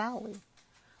girl Sally.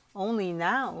 Only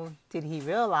now did he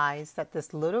realize that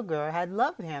this little girl had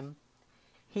loved him.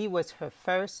 He was her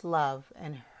first love,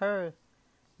 and her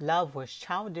love was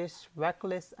childish,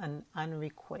 reckless, and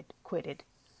unrequited.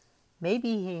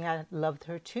 Maybe he had loved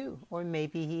her too, or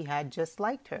maybe he had just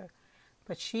liked her.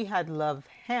 But she had loved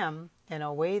him in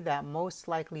a way that most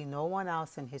likely no one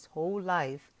else in his whole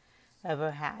life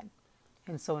ever had.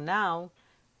 And so now,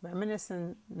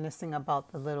 reminiscing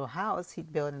about the little house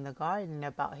he'd built in the garden,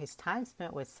 about his time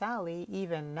spent with Sally,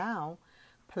 even now,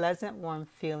 pleasant warm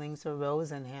feelings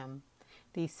arose in him.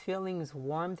 These feelings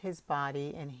warmed his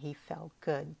body, and he felt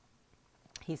good.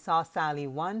 He saw Sally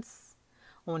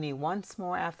only once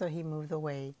more after he moved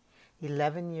away,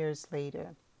 11 years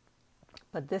later.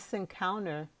 But this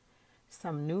encounter,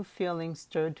 some new feelings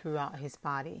stirred throughout his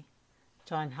body.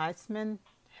 John Heisman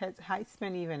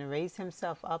even raised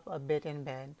himself up a bit in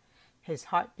bed. His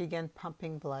heart began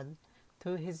pumping blood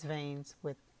through his veins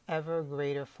with ever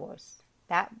greater force.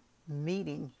 That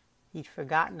meeting, he'd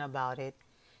forgotten about it.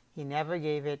 He never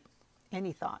gave it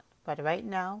any thought. But right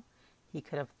now, he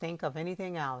couldn't think of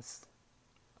anything else.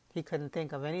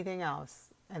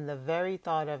 And the very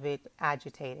thought of it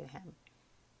agitated him.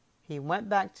 He went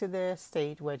back to the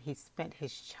estate where he spent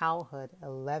his childhood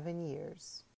 11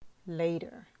 years.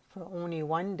 Later, for only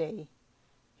one day,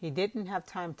 he didn't have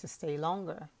time to stay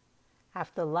longer.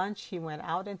 After lunch, he went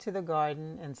out into the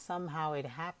garden, and somehow it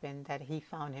happened that he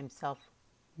found himself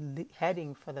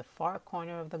heading for the far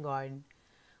corner of the garden,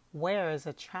 where as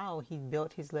a child he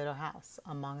built his little house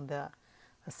among the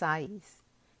acai.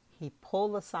 He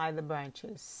pulled aside the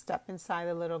branches, stepped inside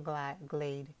the little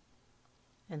glade,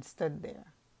 and stood there,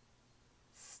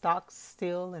 stock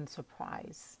still in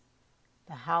surprise.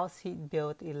 The house he'd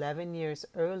built 11 years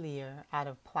earlier out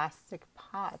of plastic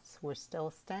pots was still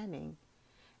standing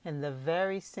in the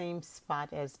very same spot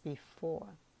as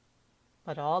before.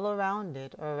 But all around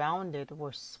it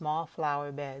were small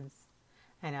flower beds,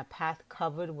 and a path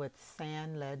covered with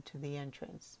sand led to the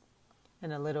entrance.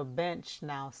 And a little bench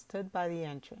now stood by the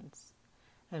entrance,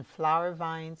 and flower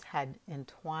vines had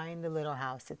entwined the little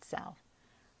house itself.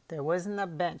 There wasn't a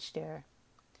bench there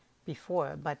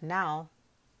before, but now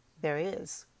there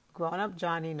is, grown-up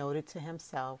Johnny noted to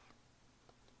himself.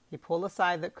 He pulled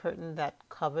aside the curtain that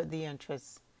covered the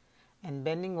entrance and,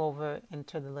 bending over,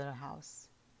 entered the little house.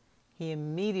 He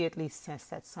immediately sensed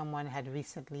that someone had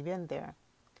recently been there.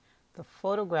 The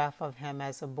photograph of him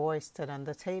as a boy stood on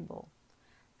the table.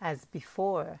 As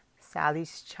before,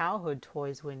 Sally's childhood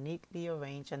toys were neatly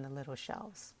arranged on the little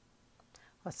shelves.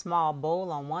 A small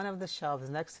bowl on one of the shelves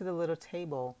next to the little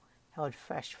table held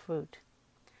fresh fruit.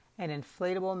 An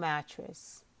inflatable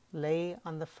mattress lay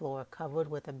on the floor covered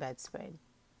with a bedspread.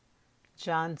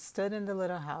 John stood in the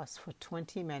little house for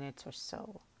 20 minutes or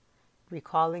so,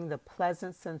 recalling the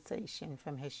pleasant sensation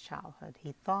from his childhood.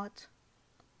 He thought,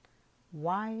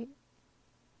 why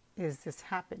is this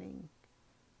happening?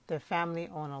 Their family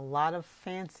owned a lot of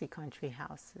fancy country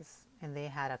houses, and they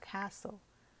had a castle.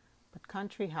 But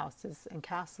country houses and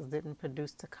castles didn't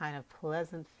produce the kind of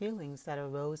pleasant feelings that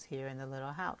arose here in the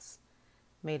little house,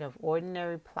 made of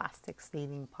ordinary plastic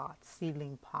seedling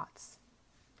pots.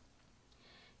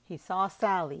 He saw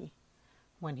Sally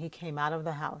when he came out of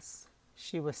the house.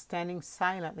 She was standing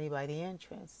silently by the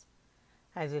entrance,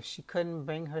 as if she couldn't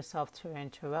bring herself to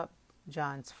interrupt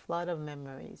John's flood of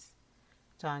memories.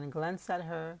 John glanced at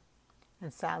her,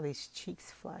 and Sally's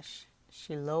cheeks flushed.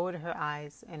 She lowered her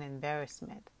eyes in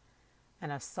embarrassment,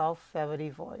 and a soft, velvety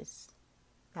voice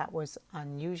that was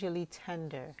unusually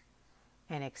tender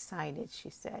and excited, she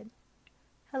said,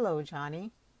 "Hello,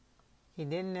 Johnny." He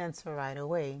didn't answer right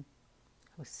away.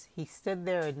 He stood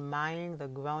there admiring the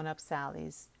grown-up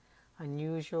Sally's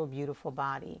unusual, beautiful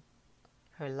body.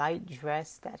 Her light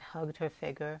dress that hugged her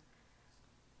figure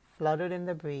fluttered in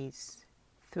the breeze.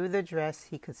 Through the dress,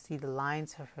 he could see the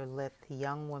lines of her lithe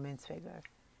young woman's figure.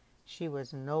 She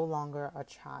was no longer a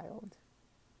child.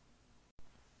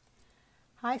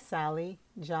 "Hi, Sally,"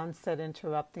 John said,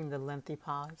 interrupting the lengthy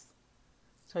pause.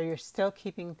 "So you're still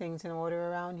keeping things in order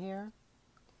around here?"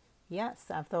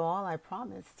 "Yes, after all, I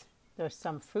promised. There's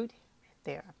some fruit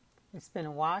there. It's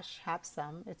been washed. Have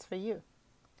some. It's for you."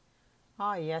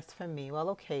 "Ah, yes, for me. Well,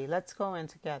 okay, let's go in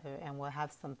together and we'll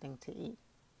have something to eat."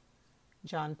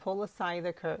 John pulled aside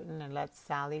the curtain and let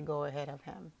Sally go ahead of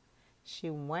him. She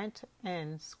went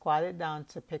in, squatted down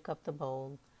to pick up the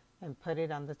bowl, and put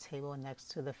it on the table next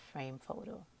to the framed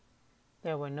photo.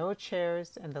 There were no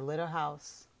chairs in the little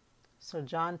house, so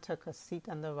John took a seat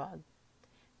on the rug.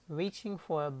 Reaching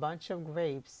for a bunch of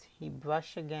grapes, he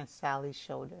brushed against Sally's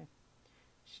shoulder.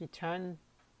 She turned.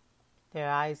 Their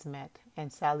eyes met,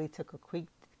 and Sally took a quick,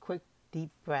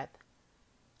 deep breath.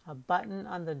 A button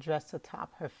on the dress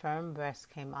atop her firm breast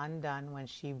came undone when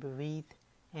she breathed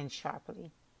in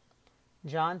sharply.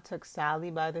 John took Sally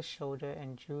by the shoulder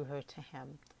and drew her to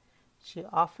him. She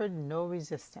offered no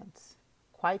resistance,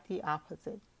 quite the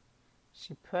opposite.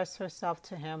 She pressed herself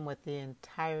to him with the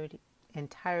entirety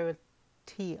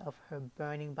of her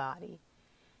burning body,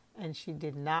 and she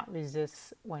did not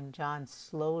resist when John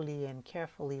slowly and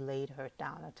carefully laid her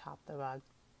down atop the rug,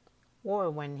 or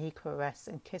when he caressed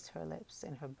and kissed her lips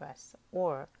and her breasts,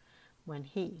 or when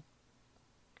he.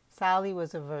 Sally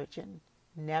was a virgin.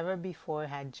 Never before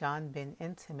had John been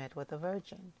intimate with a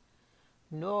virgin,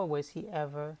 nor was he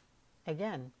ever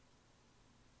again.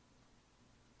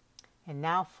 And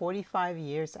now, 45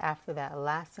 years after that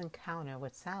last encounter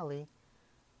with Sally,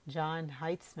 John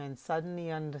Heitzman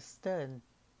suddenly understood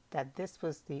that this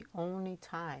was the only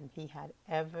time he had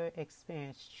ever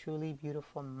experienced truly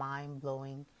beautiful,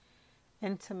 mind-blowing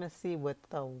intimacy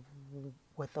with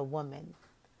a woman,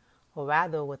 or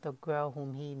rather with a girl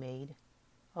whom he made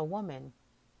a woman.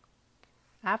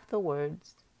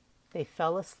 Afterwards, they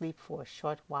fell asleep for a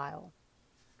short while.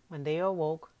 When they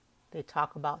awoke, they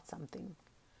talked about something.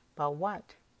 About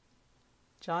what?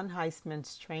 John Heitzman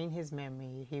strained his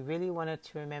memory. He really wanted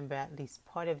to remember at least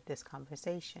part of this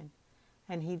conversation,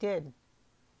 and he did.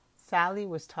 Sally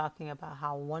was talking about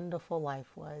how wonderful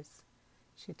life was.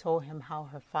 She told him how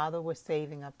her father was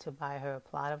saving up to buy her a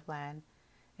plot of land,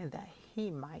 and that he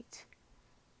might,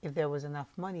 if there was enough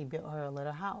money, build her a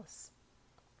little house.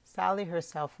 Sally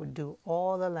herself would do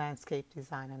all the landscape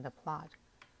design on the plot,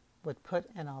 would put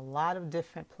in a lot of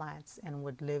different plants, and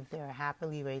would live there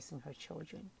happily raising her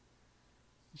children.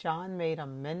 John made a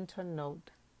mental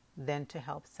note then to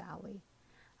help Sally.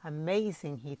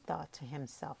 Amazing, he thought to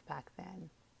himself back then.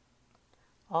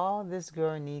 All this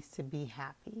girl needs to be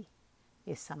happy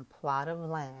is some plot of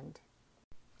land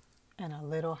and a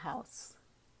little house.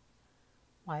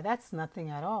 Why, that's nothing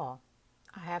at all.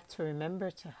 I have to remember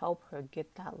to help her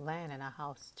get that land and a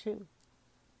house too.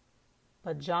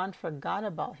 But John forgot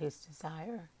about his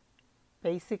desire.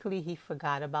 Basically, he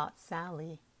forgot about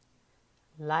Sally.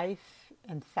 Life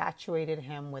infatuated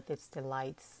him with its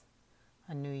delights.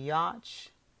 A new yacht,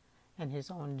 and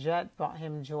his own jet brought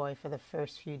him joy for the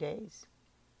first few days.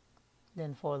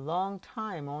 Then for a long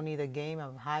time only the game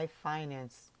of high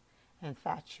finance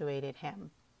infatuated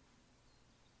him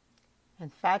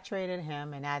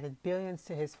and added billions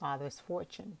to his father's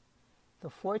fortune, the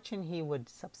fortune he would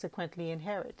subsequently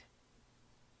inherit.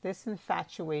 This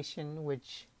infatuation,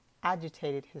 which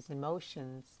agitated his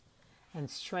emotions and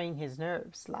strained his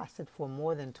nerves, lasted for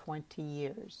more than 20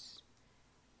 years.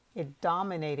 It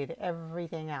dominated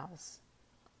everything else.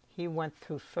 He went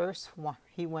through first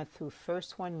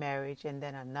one marriage and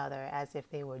then another, as if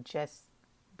they were just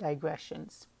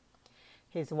digressions.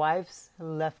 His wives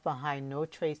left behind no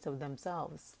trace of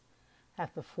themselves.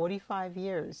 After 45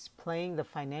 years, playing the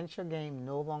financial game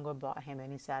no longer brought him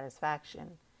any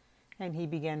satisfaction, and he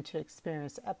began to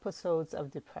experience episodes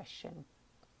of depression,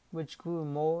 which grew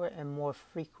more and more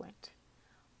frequent,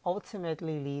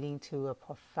 ultimately leading to a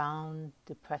profound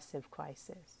depressive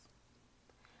crisis.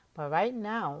 But right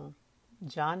now,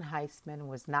 John Heisman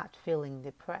was not feeling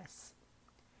depressed.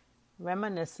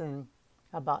 Reminiscing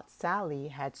about Sally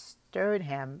had stirred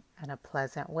him in a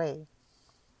pleasant way,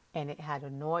 and it had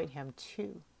annoyed him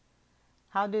too.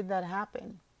 How did that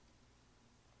happen?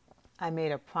 I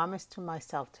made a promise to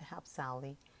myself to help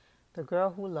Sally, the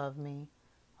girl who loved me,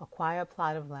 acquire a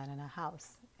plot of land and a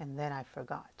house, and then I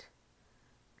forgot.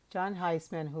 John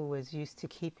Heisman, who was used to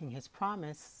keeping his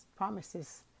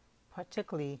promises,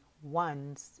 particularly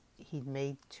ones he'd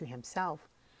made to himself,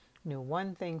 knew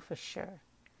one thing for sure.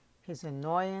 His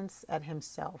annoyance at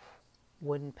himself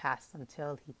wouldn't pass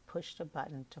until he pushed a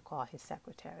button to call his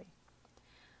secretary.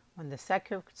 When the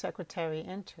secretary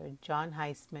entered, John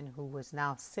Heisman, who was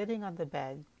now sitting on the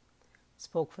bed,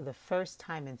 spoke for the first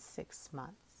time in 6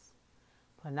 months,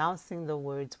 pronouncing the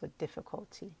words with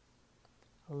difficulty.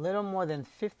 A little more than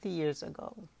 50 years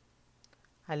ago,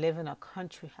 I live in a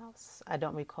country house. I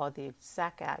don't recall the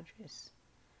exact address.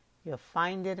 You'll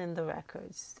find it in the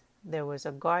records. There was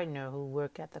a gardener who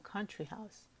worked at the country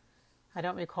house. I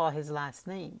don't recall his last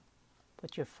name,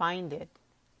 but you'll find it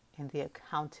in the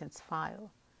accountant's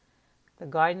file. The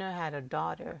gardener had a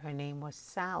daughter. Her name was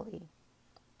Sally.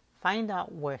 Find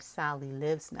out where Sally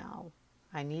lives now.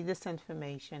 I need this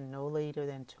information no later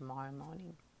than tomorrow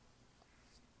morning.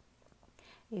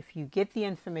 If you get the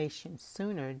information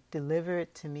sooner, deliver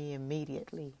it to me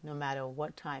immediately, no matter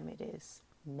what time it is.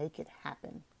 Make it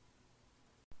happen.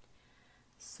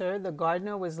 Sir, the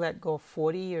gardener was let go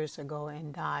 40 years ago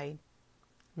and died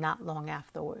not long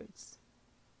afterwards.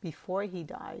 Before he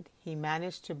died, he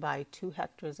managed to buy 2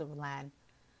 hectares of land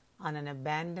on an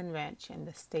abandoned ranch in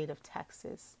the state of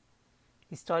Texas.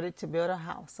 He started to build a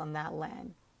house on that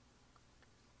land,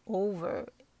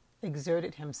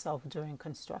 exerted himself during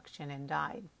construction and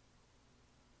died.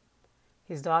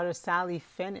 His daughter Sally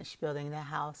finished building the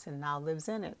house and now lives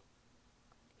in it.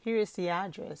 Here is the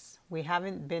address. We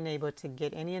haven't been able to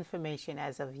get any information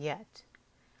as of yet,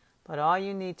 but all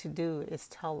you need to do is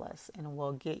tell us and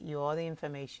we'll get you all the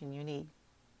information you need.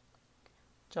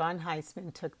 John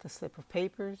Heisman took the slip of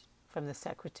paper from the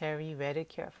secretary, read it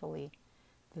carefully,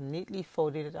 then neatly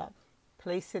folded it up,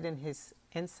 placed it in his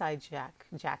inside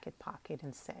jacket pocket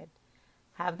and said,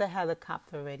 "Have the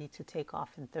helicopter ready to take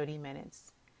off in 30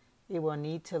 minutes. It will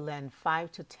need to land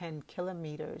 5 to 10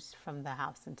 kilometers from the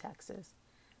house in Texas.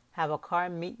 Have a car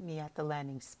meet me at the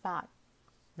landing spot.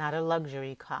 Not a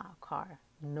luxury car.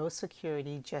 No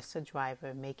security, just a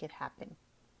driver. Make it happen."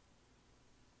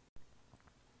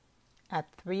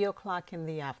 At 3 o'clock in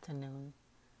the afternoon,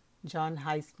 John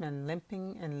Heisman,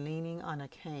 limping and leaning on a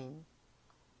cane,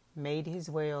 made his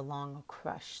way along a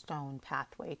crushed stone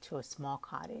pathway to a small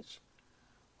cottage,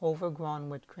 overgrown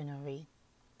with greenery.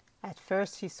 At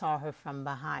first he saw her from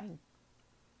behind.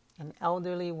 An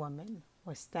elderly woman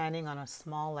was standing on a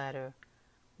small ladder,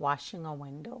 washing a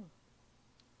window.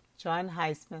 John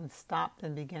Heisman stopped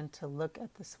and began to look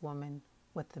at this woman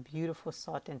with the beautiful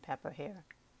salt and pepper hair.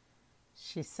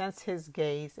 She sensed his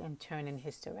gaze and turned in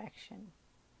his direction.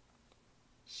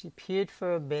 She peered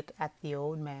for a bit at the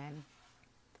old man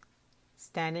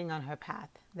standing on her path,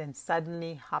 then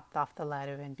suddenly hopped off the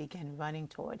ladder and began running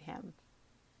toward him.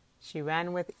 She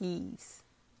ran with ease.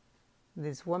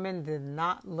 This woman did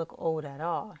not look old at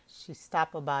all. She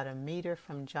stopped about a meter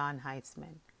from John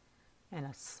Heisman. In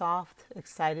a soft,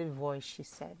 excited voice, she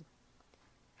said,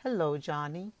 "Hello,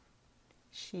 Johnny."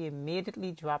 She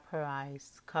immediately dropped her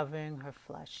eyes, covering her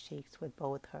flushed cheeks with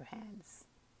both her hands.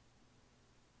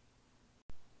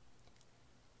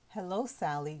 "Hello,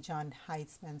 Sally," John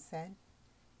Heisman said,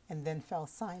 and then fell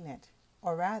silent.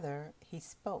 Or rather, he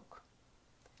spoke,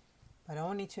 but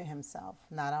only to himself,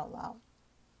 not out loud.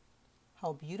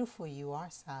 "How beautiful you are,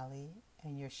 Sally,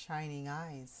 and your shining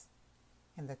eyes."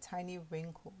 and the tiny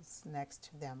wrinkles next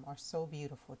to them are so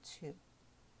beautiful too.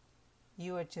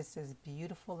 You are just as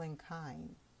beautiful and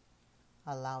kind,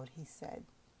 aloud he said.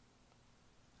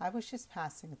 I was just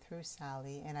passing through,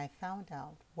 Sally, and I found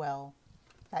out, well,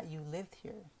 that you lived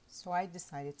here, so I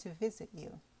decided to visit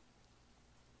you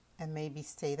and maybe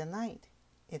stay the night,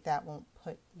 if that won't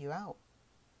put you out.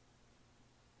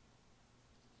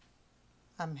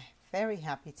 I'm very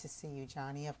happy to see you,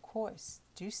 Johnny. Of course.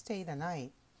 Do stay the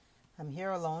night. I'm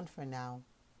here alone for now.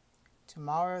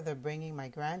 Tomorrow they're bringing my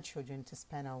grandchildren to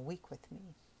spend a week with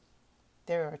me.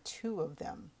 There are 2 of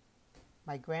them.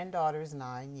 My granddaughter is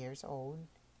 9 years old,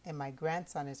 and my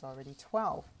grandson is already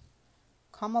 12.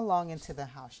 Come along into the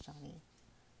house, Johnny.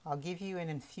 I'll give you an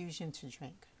infusion to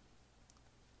drink.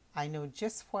 I know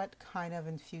just what kind of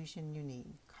infusion you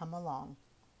need. Come along.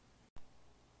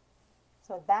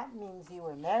 So that means you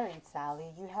were married, Sally.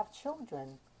 You have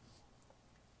children.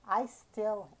 I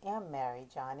still am married,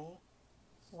 Johnny.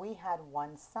 We had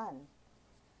 1 son,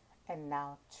 and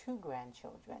now 2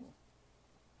 grandchildren.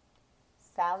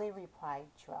 Sally replied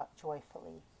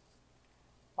joyfully,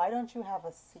 why don't you have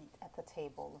a seat at the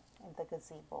table in the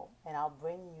gazebo, and I'll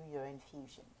bring you your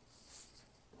infusion.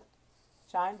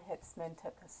 Heitzman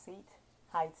took a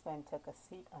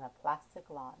seat on a plastic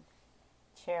lawn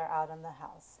chair out on the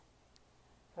house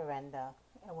veranda,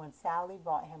 and when Sally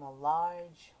brought him a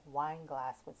large wine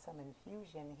glass with some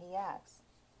infusion, he asked,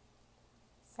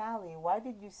 Sally, why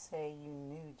did you say you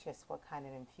knew just what kind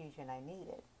of infusion I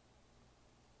needed?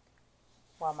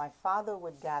 Well, my father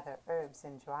would gather herbs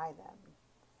and dry them,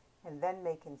 and then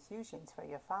make infusions for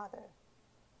your father,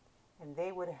 and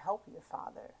they would help your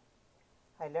father.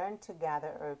 I learned to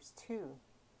gather herbs too,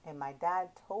 and my dad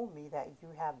told me that you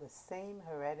have the same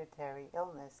hereditary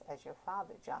illness as your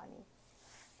father, Johnny.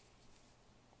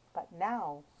 But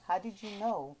now, how did you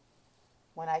know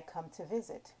when I come to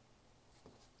visit?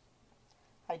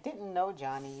 I didn't know,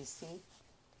 Johnny, you see.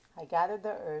 I gathered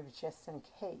the herbs just in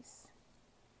case.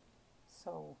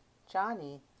 So,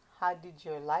 Johnny, how did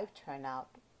your life turn out?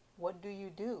 What do you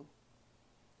do?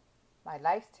 My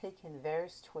life's taken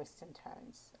various twists and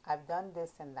turns. I've done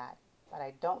this and that, but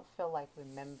I don't feel like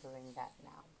remembering that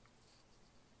now.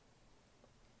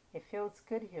 It feels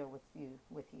good here with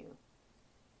you.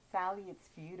 Sally, it's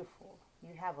beautiful.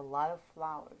 You have a lot of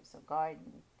flowers, a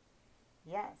garden.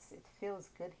 Yes, it feels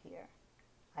good here.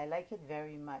 I like it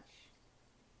very much.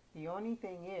 The only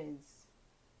thing is,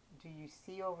 do you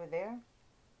see over there,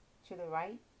 to the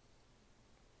right?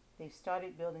 They've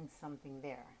started building something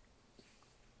there.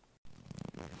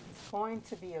 It's going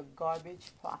to be a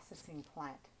garbage processing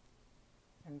plant.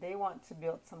 And they want to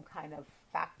build some kind of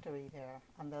factory there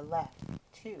on the left,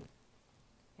 too.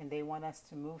 And they want us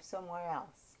to move somewhere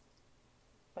else.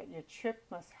 But your trip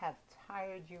must have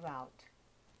tired you out.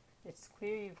 It's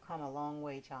clear you've come a long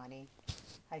way, Johnny.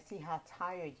 I see how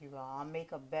tired you are. I'll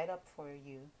make a bed up for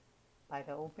you by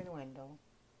the open window,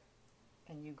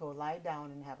 and you go lie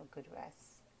down and have a good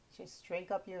rest. Just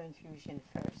drink up your infusion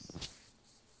first.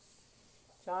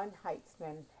 John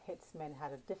Heitzman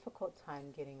had a difficult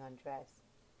time getting undressed.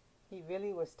 He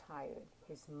really was tired.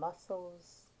 His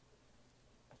muscles,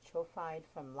 atrophied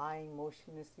from lying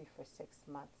motionlessly for 6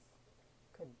 months,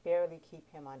 could barely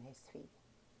keep him on his feet.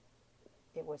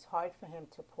 It was hard for him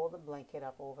to pull the blanket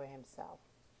up over himself.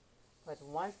 But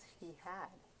once he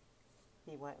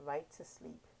went right to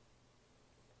sleep.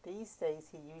 These days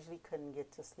he usually couldn't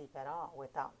get to sleep at all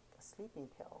without the sleeping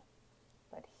pill.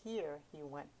 But here he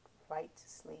went right to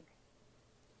sleep.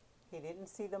 He didn't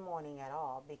see the morning at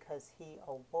all because he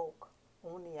awoke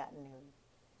only at noon.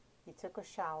 He took a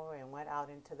shower and went out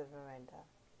into the veranda.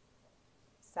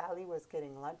 Sally was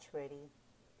getting lunch ready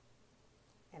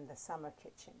in the summer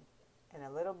kitchen, and a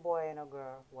little boy and a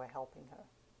girl were helping her.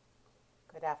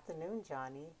 Good afternoon,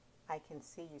 Johnny. I can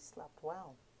see you slept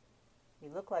well. You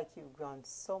look like you've grown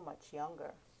so much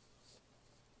younger.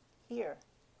 Here,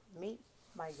 meet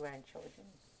my grandchildren.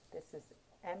 This is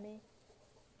Emmy,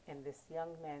 and this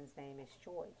young man's name is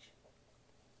George.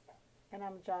 And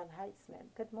I'm John Heitzman.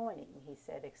 Good morning, he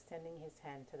said, extending his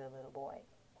hand to the little boy.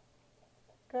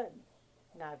 Good.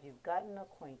 Now you've gotten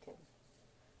acquainted.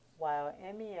 While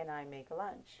Emmy and I make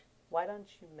lunch, why don't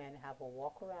you men have a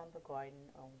walk around the garden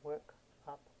and work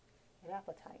up an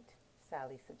appetite,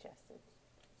 Sally suggested.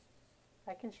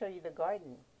 I can show you the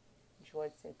garden,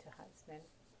 George said to Heitzman.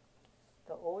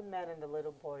 The old man and the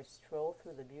little boy strolled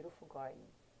through the beautiful garden.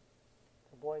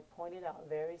 The boy pointed out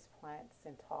various plants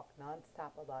and talked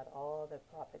nonstop about all their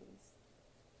properties.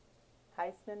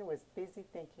 Heitzman was busy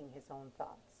thinking his own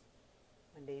thoughts.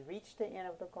 When they reached the end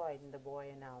of the garden, the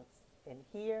boy announced, and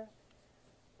here,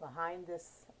 behind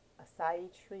this acai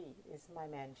tree, is my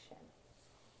mansion.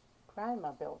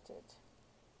 Grandma built it.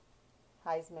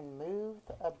 Heisman moved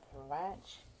a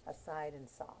branch aside and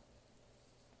saw.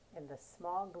 In the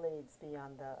small glades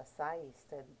beyond the acai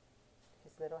stood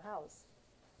his little house,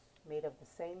 made of the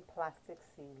same plastic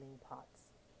seedling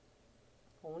pots.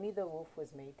 Only the roof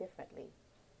was made differently,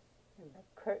 and the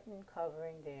curtain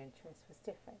covering the entrance was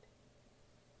different.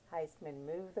 Heisman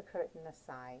moved the curtain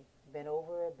aside, bent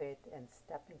over a bit, and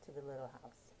stepped into the little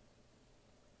house.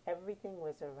 Everything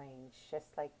was arranged just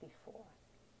like before,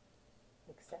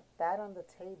 except that on the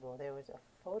table there was a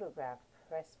photograph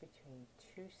pressed between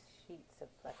two sheets of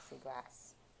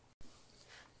plexiglass.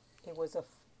 It was a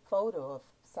photo of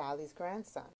Sally's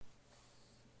grandson,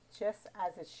 just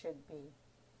as it should be,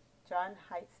 John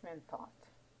Heitzman thought.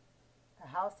 The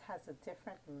house has a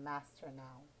different master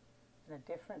now, and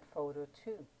a different photo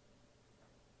too.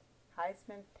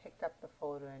 Heisman picked up the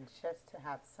photo and just to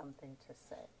have something to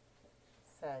say,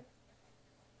 said,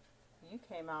 "You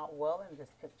came out well in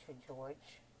this picture,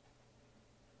 George."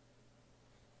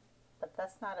 "But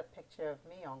that's not a picture of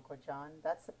me, Uncle John.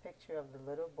 That's a picture of the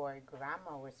little boy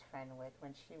Grandma was friends with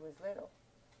when she was little.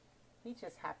 He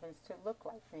just happens to look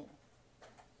like me."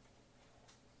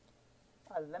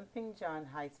 A limping John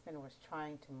Heitzman was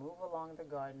trying to move along the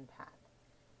garden path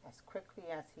as quickly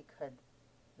as he could,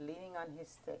 leaning on his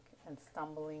stick and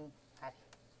stumbling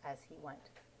as he went.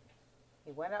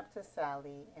 He went up to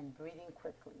Sally and, breathing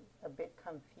quickly, a bit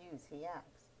confused, he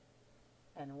asked,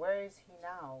 "And where is he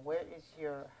now? Where is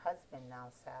your husband now,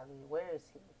 Sally? Where is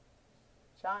he?"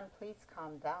 "John, please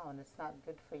calm down. It's not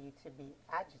good for you to be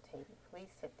agitated.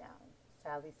 Please sit down,"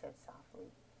 Sally said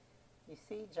softly. "You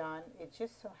see, John, it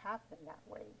just so happened that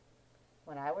way.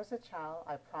 When I was a child,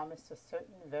 I promised a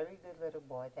certain very good little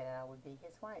boy that I would be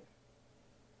his wife.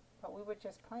 But we were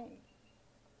just playing."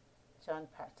 John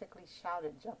practically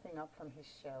shouted, jumping up from his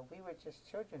chair. "We were just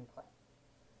children playing."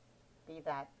 "Be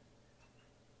that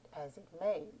as it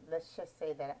may, let's just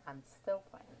say that I'm still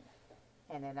playing,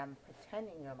 and that I'm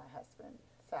pretending you're my husband,"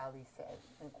 Sally said,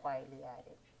 and quietly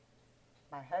added,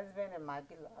 "My husband and my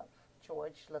beloved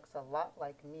George looks a lot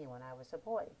like me when I was a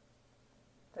boy."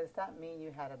 "Does that mean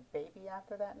you had a baby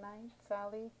after that night,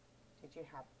 Sally?" "Did you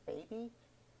have a baby?"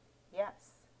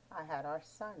 "Yes, I had our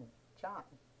son,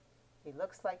 John. He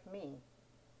looks like me,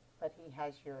 but he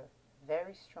has your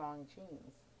very strong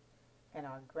genes, and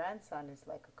our grandson is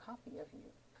like a copy of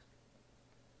you."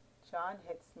 John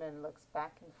Hitzman looks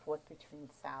back and forth between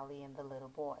Sally and the little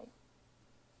boy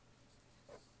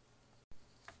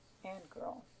and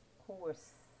girl, who were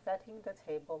setting the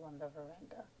table on the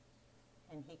veranda,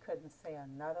 and he couldn't say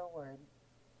another word.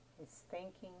 His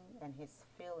thinking and his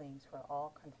feelings were all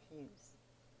confused.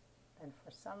 And for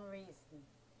some reason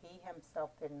he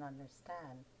himself didn't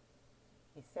understand,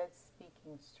 he said,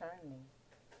 speaking sternly,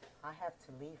 "I have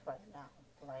to leave right now,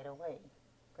 right away.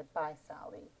 Goodbye,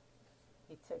 Sally."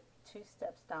 He took 2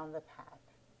 steps down the path,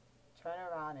 turned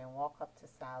around and walked up to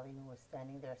Sally, who was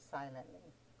standing there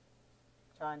silently.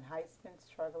 John Heisman,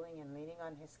 struggling and leaning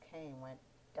on his cane, went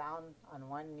down on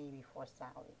one knee before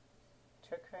Sally,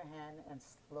 took her hand and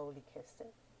slowly kissed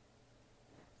it.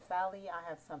 "Sally, I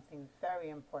have something very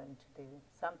important to do,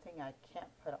 something I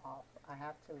can't put off. I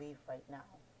have to leave right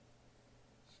now."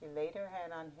 She laid her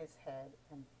hand on his head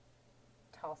and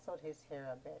tousled his hair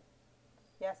a bit.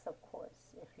 "Yes, of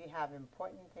course. If you have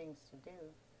important things to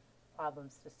do,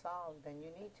 problems to solve, then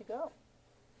you need to go.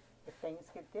 If things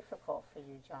get difficult for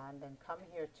you, John, then come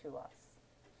here to us.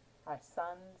 Our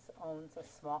son owns a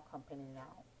small company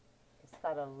now. It's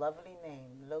got a lovely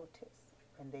name, Lotus,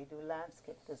 and they do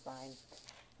landscape design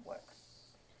work.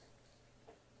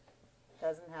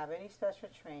 Doesn't have any special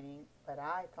training, but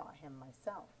I taught him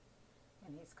myself,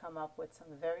 and he's come up with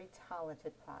some very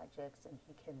talented projects, and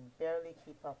he can barely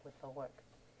keep up with the work.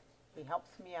 He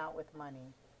helps me out with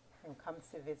money and comes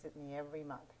to visit me every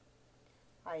month.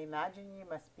 I imagine you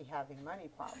must be having money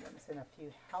problems and a few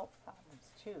health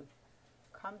problems too.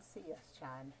 Come see us,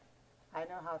 John. I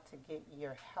know how to get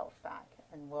your health back,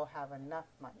 and we'll have enough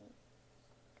money."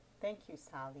 "Thank you,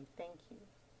 Sally, thank you.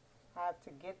 I have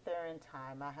to get there in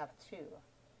time. I have to."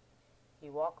 He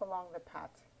walked along the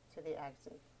path to the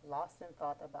exit, lost in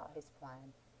thought about his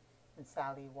plan, and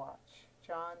Sally watched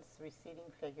John's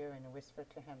receding figure and whispered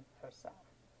to herself,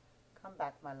 "Come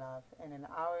back, my love," and an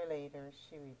hour later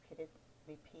she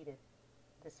repeated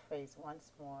this phrase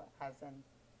once more as an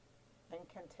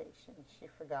incantation. She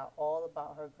forgot all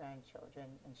about her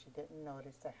grandchildren, and she didn't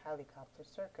notice the helicopter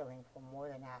circling for more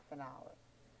than half an hour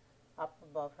up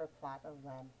above her plot of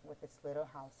land with its little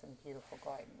house and beautiful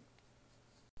garden.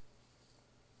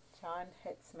 John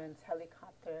Hitzman's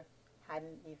helicopter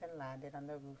hadn't even landed on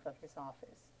the roof of his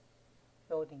office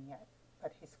building yet,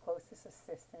 but his closest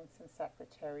assistants and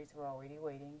secretaries were already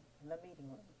waiting in the meeting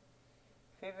room,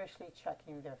 feverishly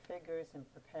checking their figures and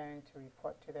preparing to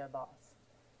report to their boss.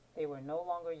 They were no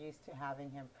longer used to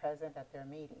having him present at their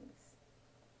meetings,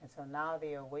 and so now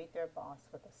they await their boss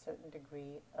with a certain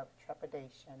degree of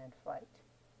trepidation and fright.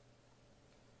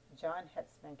 John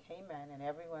Hetzman came in and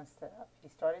everyone stood up. He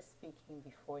started speaking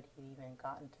before he'd even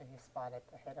gotten to his spot at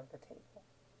the head of the table.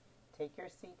 Take your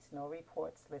seats, no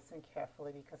reports, listen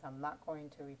carefully because I'm not going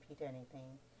to repeat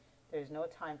anything. There's no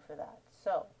time for that.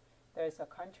 So, there's a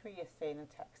country estate in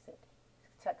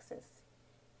Texas.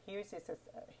 Here's its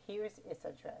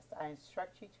address. I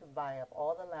instruct you to buy up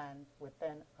all the land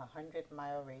within a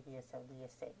 100-mile radius of the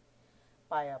estate.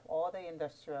 Buy up all the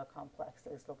industrial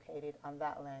complexes located on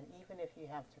that land, even if you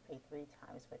have to pay 3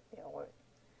 times what they're worth.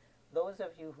 Those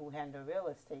of you who handle real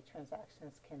estate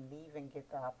transactions can leave and get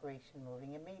the operation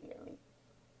moving immediately.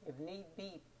 If need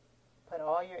be, put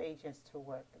all your agents to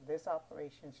work. This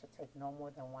operation should take no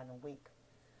more than 1 week.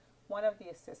 One of the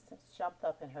assistants jumped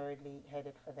up and hurriedly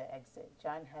headed for the exit.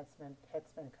 John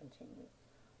Hetzman continued.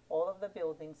 All of the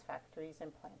buildings, factories,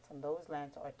 and plants on those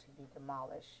lands are to be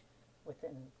demolished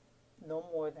within no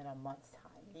more than a month's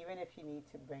time, even if you need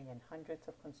to bring in hundreds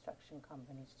of construction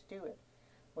companies to do it.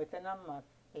 Within a month,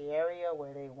 the area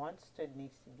where they once stood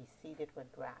needs to be seeded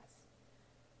with grass.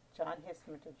 John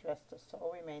Hetzman addressed the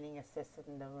sole remaining assistant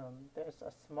in the room. There's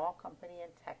a small company in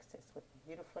Texas with the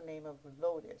beautiful name of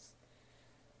Lotus.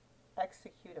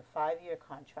 Execute a 5-year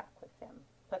contract with them.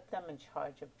 Put them in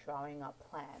charge of drawing up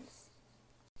plans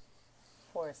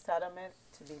for a settlement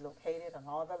to be located on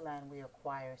all the land we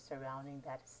acquire surrounding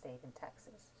that estate in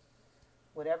Texas.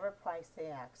 Whatever price they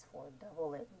ask for,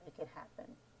 double it, make it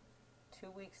happen.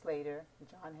 2 weeks later,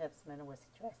 John Hetzman was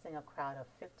addressing a crowd of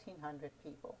 1,500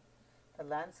 people. The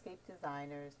landscape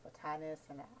designers, botanists,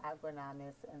 and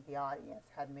agronomists in the audience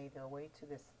had made their way to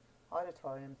this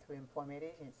auditorium through employment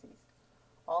agencies.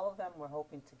 All of them were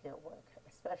hoping to get work,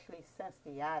 especially since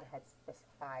the ad had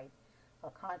specified a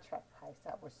contract price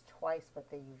that was twice what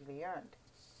they usually earned.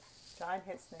 John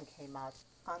Hetzman came out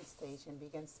on stage and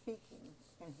began speaking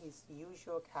in his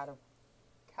usual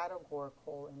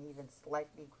categorical and even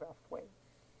slightly gruff way.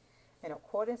 In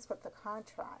accordance with the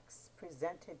contracts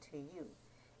presented to you,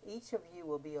 each of you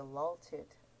will be allotted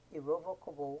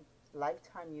irrevocable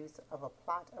lifetime use of a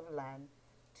plot of land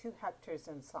 2 hectares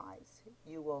in size.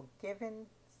 You will given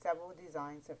several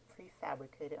designs of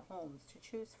prefabricated homes to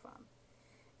choose from.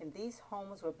 And these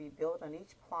homes will be built on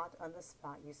each plot on the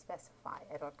spot you specify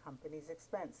at our company's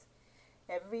expense.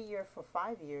 Every year for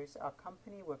 5 years, our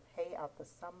company will pay out the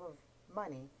sum of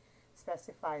money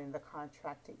specified in the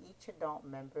contract to each adult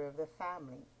member of the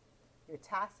family. Your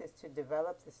task is to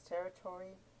develop this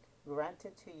territory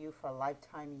granted to you for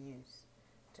lifetime use,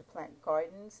 to plant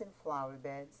gardens and flower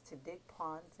beds, to dig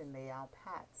ponds and lay out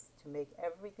paths, to make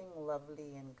everything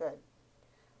lovely and good.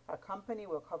 Our company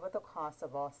will cover the cost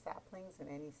of all saplings and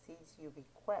any seeds you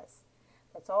request.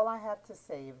 That's all I have to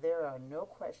say. If there are no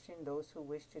questions, those who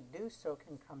wish to do so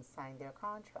can come sign their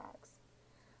contracts.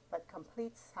 But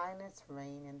complete silence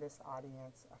reigned in this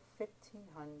audience of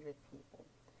 1,500 people.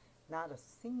 Not a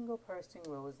single person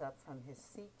rose up from his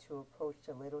seat to approach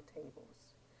the little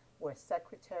tables, where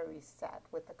secretaries sat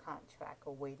with the contract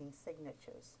awaiting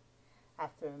signatures.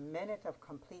 After a minute of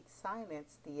complete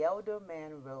silence, the elderly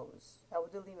man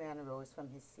rose from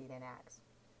his seat and asked,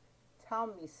 "Tell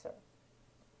me, sir,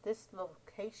 this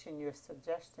location you're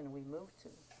suggesting we move to,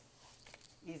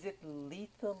 is it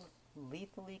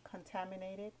lethally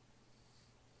contaminated?"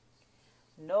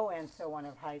 "No," answered one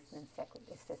of Heisman's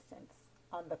assistants.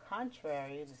 "On the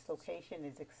contrary, this location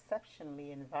is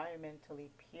exceptionally environmentally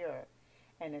pure,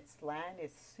 and its land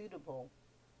is suitable,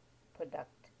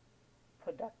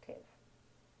 productive."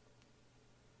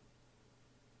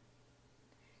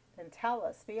 "Then tell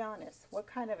us, be honest, what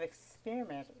kind of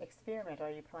experiment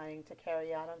are you planning to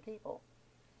carry out on people?"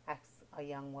 asked a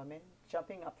young woman,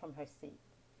 jumping up from her seat.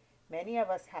 "Many of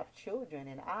us have children,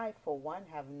 and I, for one,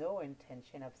 have no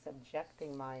intention of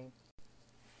subjecting my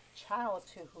child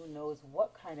to who knows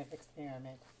what kind of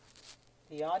experiment."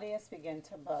 The audience began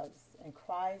to buzz, and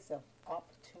cries of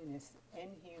opportunists,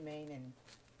 inhumane, and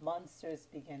monsters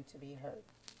began to be heard.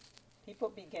 People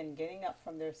began getting up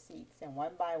from their seats, and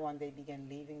one by one they began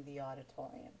leaving the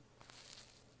auditorium.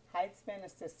 Heisman's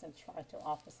assistant tried to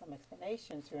offer some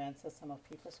explanation to answer some of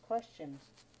people's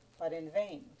questions, but in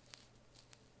vain.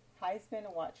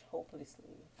 Heisman watched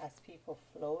hopelessly as people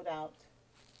flowed out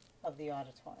of the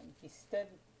auditorium.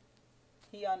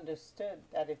 He understood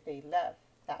that if they left,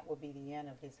 that would be the end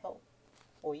of his hope,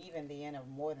 or even the end of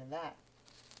more than that.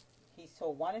 He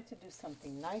so wanted to do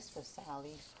something nice for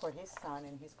Sally, for his son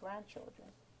and his grandchildren.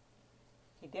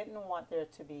 He didn't want there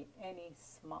to be any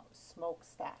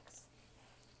smokestacks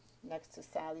next to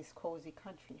Sally's cozy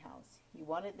country house. He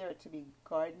wanted there to be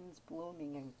gardens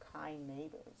blooming and kind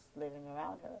neighbors living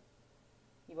around her.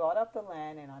 He bought up the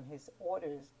land, and on his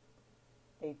orders,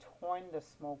 they torn the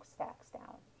smokestacks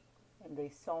down and they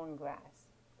sown grass.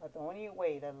 But the only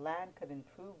way the land could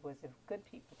improve was if good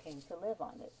people came to live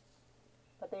on it.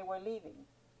 But they were leaving.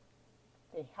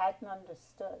 They hadn't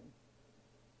understood.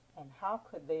 And how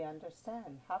could they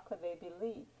understand? How could they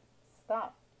believe?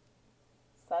 Stop.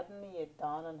 Suddenly it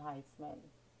dawned on Heisman.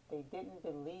 They didn't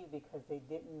believe because they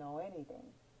didn't know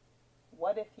anything.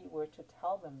 What if he were to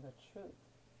tell them the truth?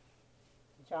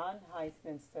 John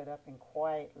Heisman stood up and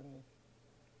quietly,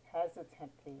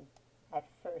 hesitantly, at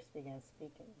first began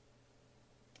speaking.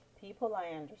 People,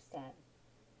 I understand.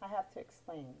 I have to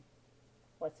explain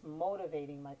what's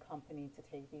motivating my company to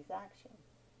take these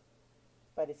actions.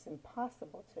 But it's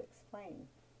impossible to explain,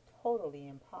 totally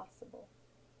impossible.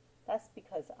 That's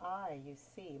because you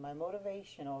see, my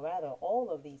motivation, or rather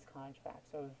all of these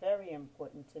contracts, are very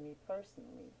important to me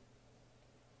personally.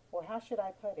 Or how should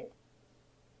I put it?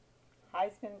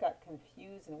 Heisman got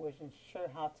confused and wasn't sure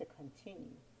how to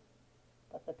continue.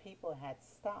 But the people had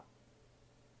stopped.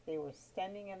 They were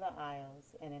standing in the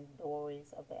aisles and in the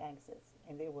doorways of the exits,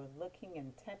 and they were looking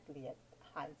intently at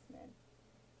Heisman.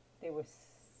 They were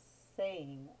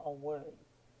saying a word,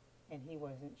 and he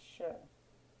wasn't sure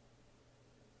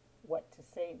what to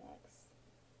say next.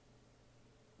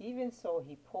 Even so,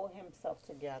 he pulled himself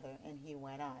together and he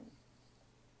went on.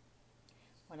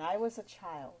 When I was a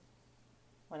child,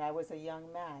 when I was a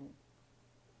young man,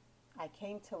 I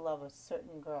came to love a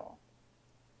certain girl.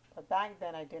 But back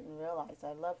then I didn't realize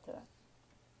I loved her.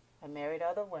 I married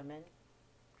other women,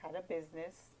 had a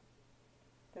business.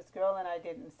 This girl and I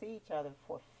didn't see each other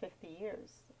for 50 years.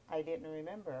 I didn't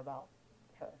remember about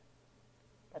her.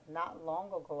 But not long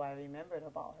ago I remembered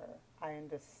about her. I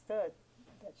understood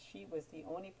that she was the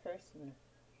only person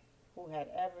who had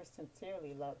ever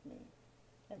sincerely loved me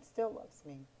and still loves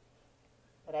me.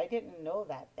 But I didn't know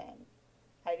that then.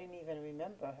 I didn't even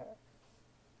remember her.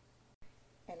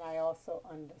 And I also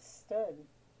understood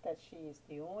that she is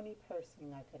the only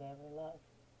person I could ever love.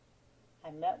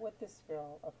 I met with this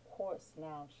girl. Of course,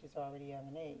 now she's already of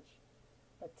an age.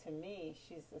 But to me,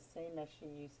 she's the same as she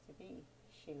used to be.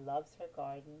 She loves her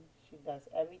garden. She does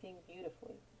everything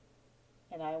beautifully.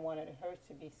 And I wanted her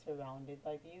to be surrounded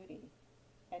by beauty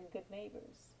and good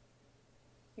neighbors.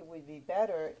 It would be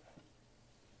better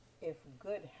if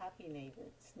good, happy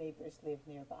neighbors lived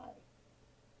nearby.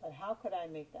 But how could I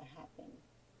make that happen?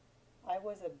 I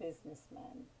was a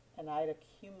businessman, and I'd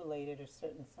accumulated a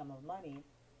certain sum of money,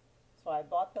 so I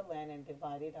bought the land and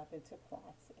divided up into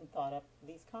plots and thought up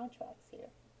these contracts here.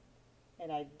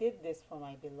 And I did this for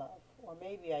my beloved, or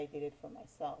maybe I did it for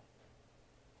myself.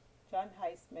 John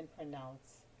Heisman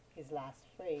pronounced his last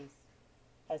phrase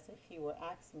as if he were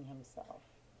asking himself.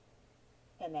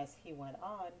 And as he went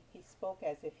on, he spoke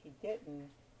as if he didn't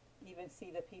even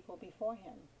see the people before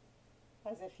him,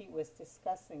 as if he was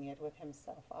discussing it with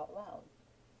himself out loud.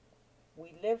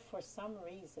 We live for some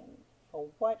reason. For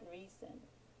what reason?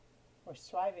 We're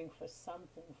striving for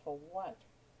something. For what?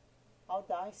 I'll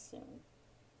die soon.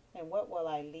 And what will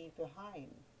I leave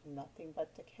behind? Nothing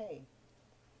but decay.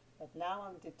 But now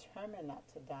I'm determined not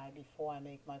to die before I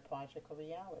make my project a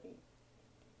reality.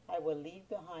 I will leave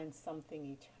behind something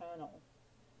eternal.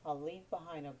 I'll leave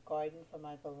behind a garden for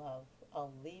my beloved.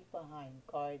 I'll leave behind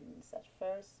gardens. At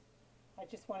first, I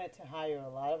just wanted to hire a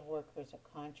lot of workers or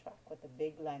contract with a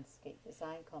big landscape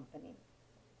design company.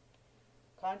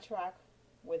 Contract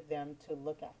with them to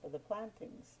look after the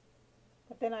plantings.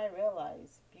 But then I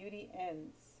realized beauty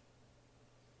ends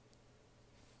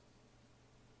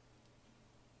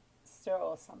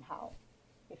sterile somehow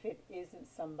if it isn't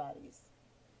somebody's.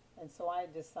 And so I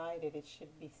decided it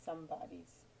should be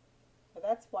somebody's. But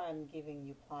that's why I'm giving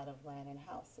you plot of land and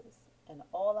houses. And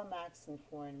all I'm asking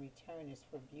for in return is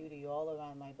for beauty all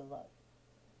around my beloved.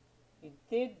 You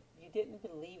didn't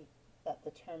believe that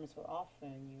the terms we're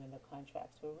offering you in the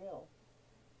contracts were real.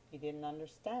 You didn't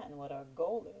understand what our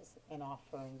goal is in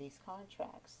offering these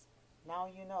contracts. Now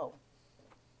you know.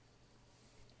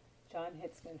 John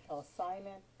Heisman fell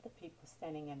silent. The people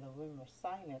standing in the room were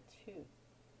silent too.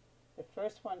 The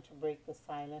first one to break the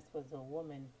silence was a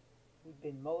woman who'd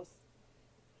been most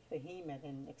vehement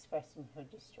in expressing her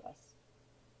distress.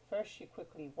 First, she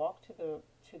quickly walked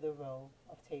to the row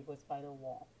of tables by the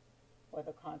wall where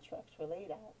the contracts were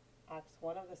laid out, asked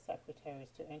one of the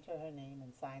secretaries to enter her name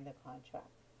and sign the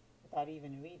contract without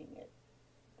even reading it.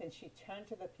 Then she turned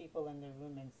to the people in the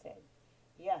room and said,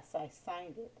 "Yes, I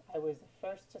signed it. I was the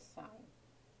first to sign.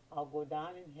 I'll go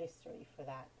down in history for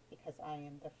that because I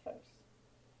am the first."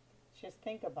 Just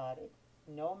think about it.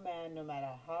 No man, no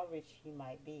matter how rich he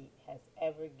might be, has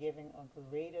ever given a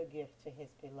greater gift to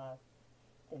his beloved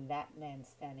than that man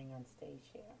standing on stage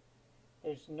here.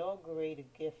 There's no greater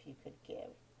gift you could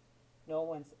give. No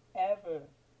one's ever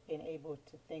been able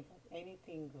to think of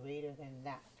anything greater than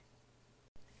that.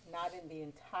 Not in the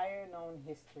entire known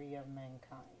history of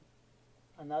mankind.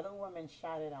 Another woman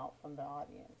shouted out from the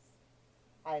audience,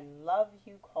 "I love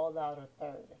you," called out a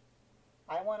third.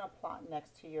 "I want a plot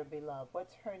next to your beloved.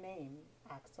 What's her name?"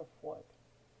 asked a fourth.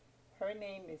 "Her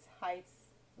name is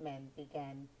Heitzman,"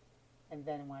 began, and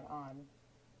then went on.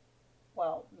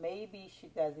 "Well, maybe she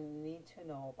doesn't need to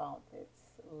know about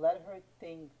this. Let her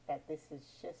think that this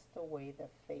is just the way the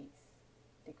fates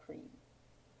decreed."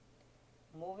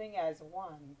 Moving as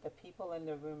one, the people in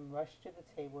the room rushed to the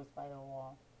tables by the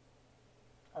wall.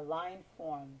 A line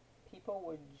formed. People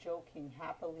were joking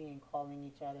happily and calling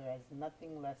each other as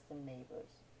nothing less than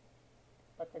neighbors.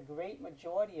 But the great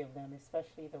majority of them,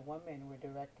 especially the women, were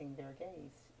directing their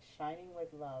gaze, shining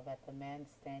with love, at the man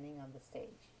standing on the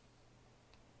stage.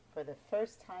 For the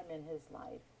first time in his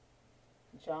life,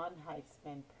 John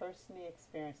Heitzman personally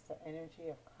experienced the energy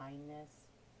of kindness,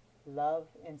 love,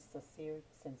 and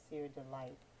sincere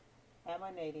delight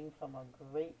emanating from a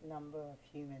great number of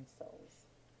human souls.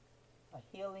 A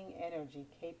healing energy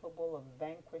capable of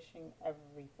vanquishing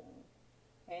everything,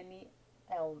 any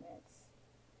ailments.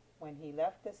 When he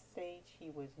left the stage,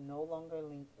 he was no longer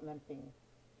limping.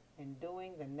 In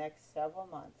doing the next several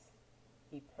months,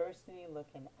 he personally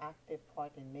took an active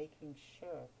part in making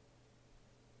sure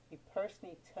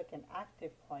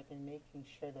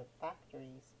the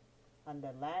factories on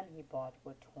the land he bought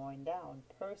were torn down,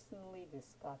 personally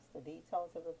discussed the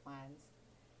details of the plans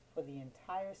for the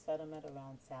entire settlement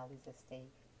around Sally's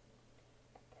estate,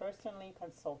 personally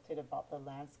consulted about the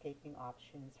landscaping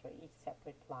options for each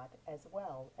separate plot as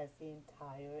well as the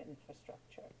entire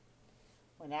infrastructure.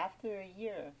 When after a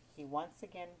year he once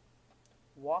again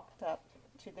walked up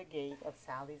to the gate of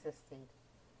Sally's estate,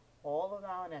 all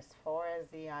around as far as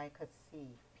the eye could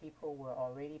see, people were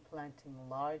already planting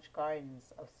large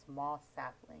gardens of small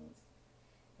saplings.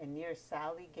 And near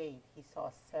Sally Gate he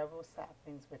saw several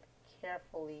saplings with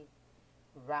carefully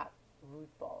wrapped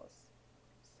root balls.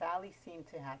 Sally seemed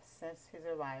to have sensed his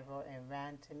arrival and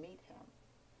ran to meet him.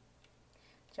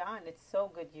 "John, it's so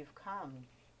good you've come.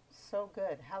 So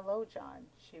good. Hello,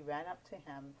 John." She ran up to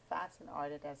him, fast and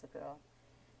ardent as a girl.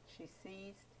 She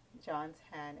seized John's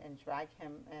hand and dragged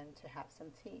him in to have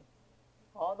some tea,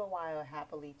 all the while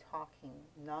happily talking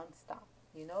non-stop.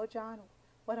 "You know, John,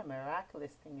 what a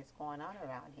miraculous thing is going on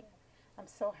around here. I'm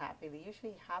so happy. They're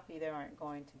usually happy there aren't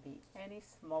going to be any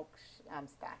smoke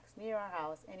stacks near our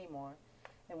house anymore,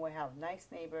 and we have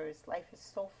nice neighbors. Life is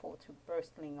so full to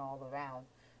bursting all around.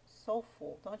 So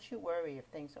full. Don't you worry if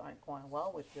things aren't going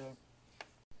well with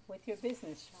your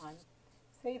business, John.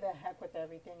 Say the heck with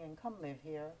everything and come live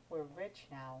here. We're rich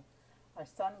now. Our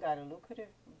son got a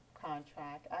lucrative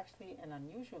contract, actually an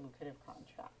unusual lucrative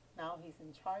contract. Now he's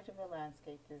in charge of the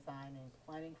landscape design and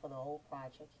planning for the whole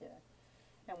project here.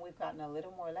 And we've gotten a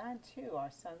little more land too.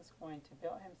 Our son's going to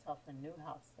build himself a new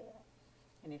house there.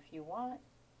 And if you want,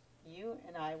 you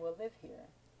and I will live here."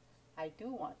 "I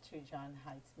do want to," John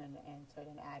Heitzman answered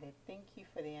and added, "Thank you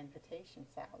for the invitation,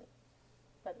 Sally.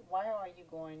 But why are you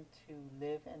going to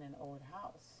live in an old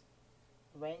house?"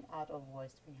 rang out a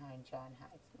voice behind John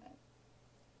Heitzman.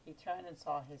 He turned and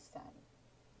saw his son.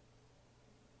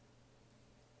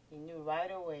 He knew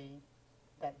right away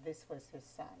that this was his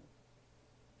son.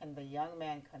 And the young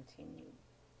man continued,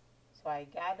 "So I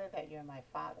gather that you're my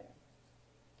father.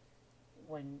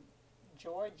 When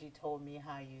Georgie told me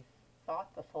how you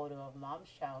thought the photo of Mom's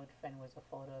childhood friend was a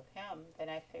photo of him, then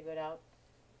I figured out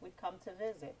we'd come to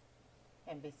visit.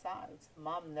 And besides,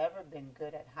 Mom never been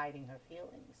good at hiding her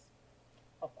feelings.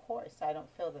 Of course, I don't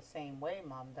feel the same way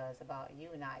Mom does about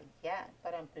you, not yet,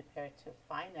 but I'm prepared to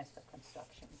finance the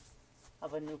construction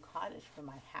of a new cottage for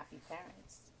my happy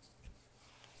parents."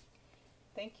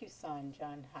 "Thank you, son,"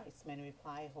 John Heitzman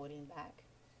replied, holding back.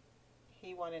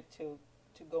 He wanted to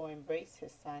go embrace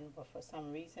his son, but for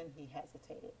some reason he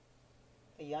hesitated.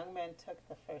 The young man took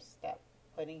the first step,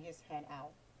 putting his hand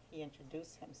out. He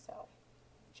introduced himself.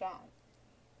 "John,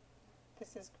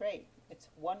 this is great. It's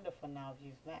wonderful now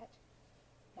you've met.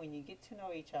 When you get to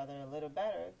know each other a little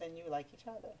better, then you like each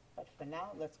other. But for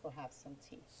now, let's go have some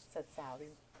tea," said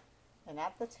Sally. And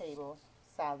at the table,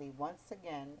 Sally once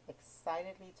again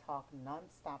excitedly talked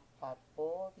non-stop about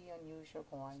all the unusual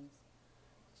goings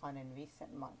on in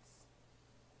recent months.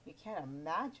 You can't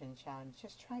imagine, John.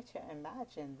 Just try to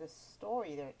imagine the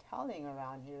story they're telling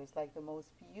around here is like the most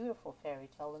beautiful fairy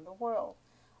tale in the world.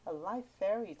 A life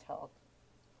fairy tale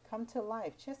come to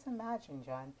life. Just imagine,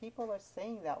 John. People are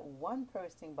saying that one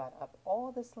person bought up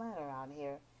all this land around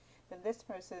here. Then this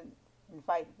person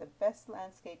invited the best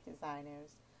landscape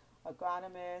designers,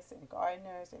 agronomists, and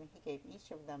gardeners, and he gave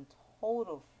each of them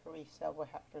total free several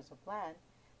hectares of land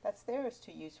that's theirs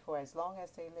to use for as long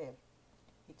as they live.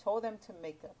 He told them to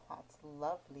make their plots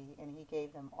lovely, and he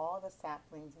gave them all the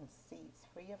saplings and seeds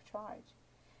free of charge.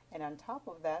 And on top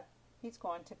of that, he's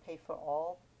going to pay for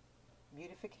all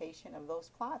beautification of those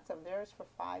plots of theirs for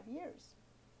 5 years.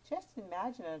 Just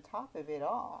imagine on top of it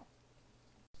all,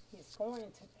 he's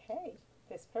going to pay.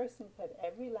 This person put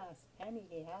every last penny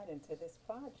he had into this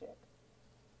project.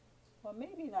 Well,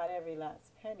 maybe not every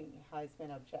last penny,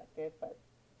 Heisman objected, but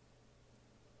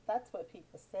that's what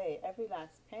people say, every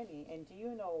last penny. And do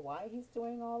you know why he's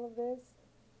doing all of this?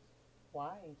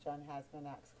 Why? John Heisman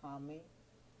asked calmly.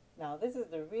 Now, this is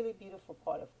the really beautiful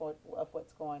part of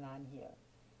what's going on here.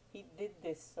 He did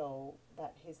this so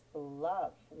that his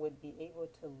beloved would be able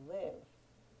to live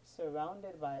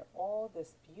surrounded by all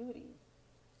this beauty.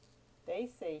 They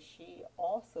say she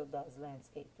also does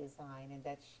landscape design and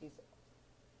that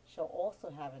she'll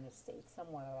also have an estate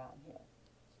somewhere around here.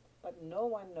 But no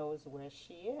one knows where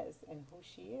she is and who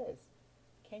she is.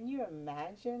 Can you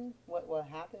imagine what will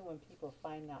happen when people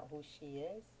find out who she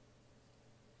is?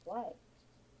 What?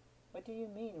 What do you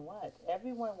mean, what?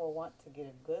 Everyone will want to get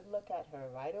a good look at her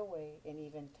right away and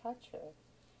even touch her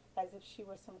as if she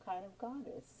were some kind of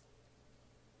goddess.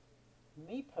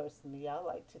 Me personally, I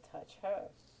like to touch her.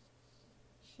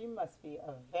 She must be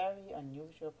a very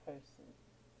unusual person.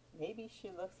 Maybe she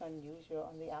looks unusual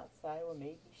on the outside, or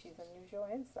maybe she's unusual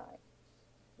inside.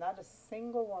 Not a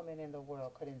single woman in the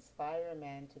world could inspire a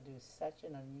man to do such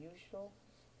an unusual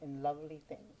and lovely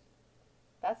thing.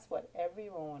 That's what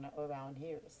everyone around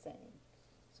here is saying.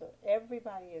 So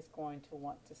everybody is going to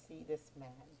want to see this man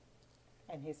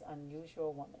and his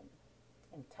unusual woman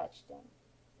and touch them,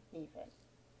 even.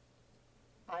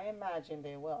 I imagine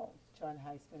they will, John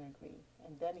Heisman agreed.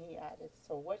 And then he added,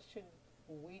 so what should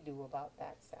we do about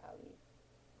that, Sally?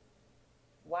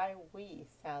 Why we?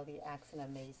 Sally asked in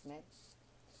amazement.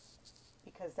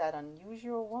 Because that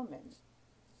unusual woman,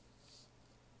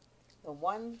 the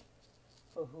one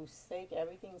for whose sake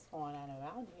everything's going on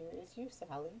around here, is you,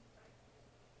 Sally.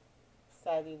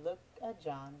 Sally looked at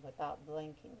John without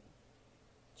blinking,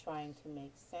 trying to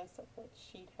make sense of what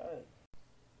she'd heard.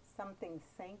 Something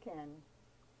sank in,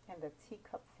 and the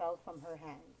teacup fell from her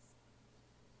hands.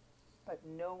 But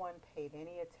no one paid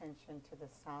any attention to the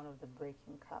sound of the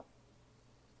breaking cup.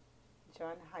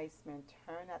 John Heisman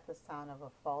turned at the sound of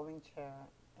a falling chair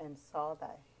and saw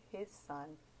that his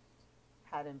son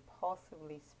had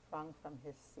impulsively sprung from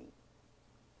his seat.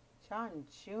 John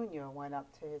Jr. went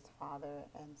up to his father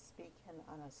and, speaking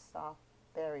on a soft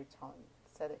baritone,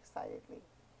 said excitedly,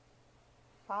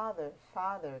 "Father,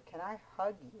 Father, can I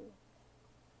hug you?"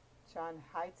 John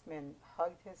Heisman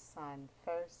hugged his son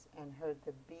first and heard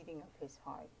the beating of his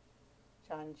heart.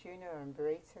 John Jr.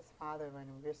 embraced his father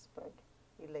and whispered,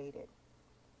 elated,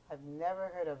 "I've never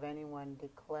heard of anyone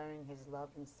declaring his love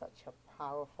in such a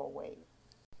powerful way."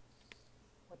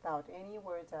 Without any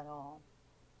words at all,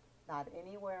 not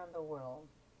anywhere in the world,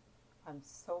 "I'm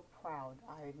so proud.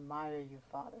 I admire you,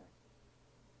 Father."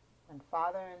 When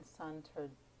father and son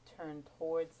turned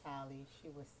toward Sally, she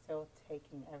was still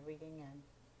taking everything in.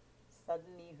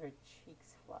 Suddenly her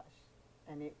cheeks flushed,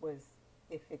 and it was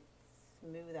as if it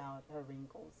smoothed out her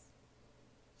wrinkles.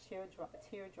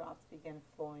 Teardrops began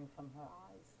flowing from her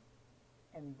eyes.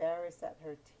 Embarrassed at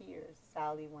her tears,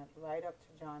 Sally went right up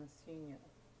to John Sr.,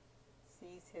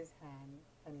 seized his hand,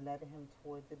 and led him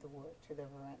toward the door to the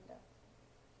veranda.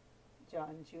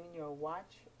 John Jr.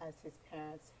 watched as his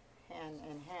parents, hand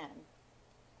in hand,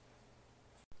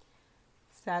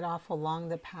 set off along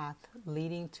the path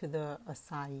leading to the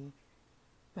acai,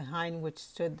 behind which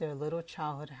stood their little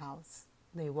childhood house.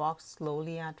 They walked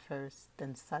slowly at first,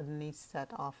 then suddenly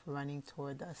set off running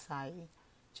toward the acai,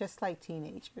 just like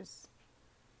teenagers.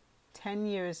 10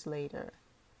 years later,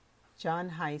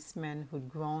 John Heisman, who'd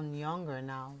grown younger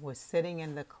now, was sitting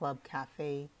in the club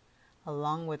cafe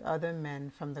along with other men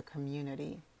from the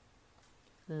community.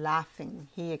 Laughing,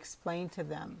 he explained to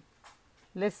them,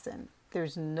 "Listen,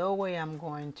 there's no way I'm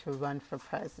going to run for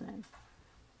president.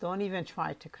 Don't even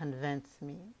try to convince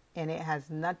me, and it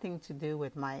has nothing to do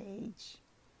with my age.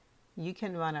 You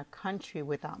can run a country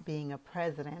without being a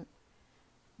president.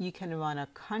 You can run a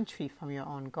country from your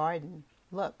own garden.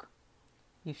 Look,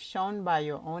 you've shown by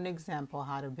your own example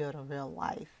how to build a real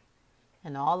life.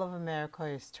 and all of America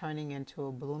is turning into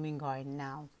a blooming garden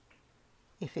now.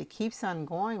 If it keeps on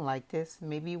going like this,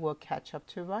 maybe we'll catch up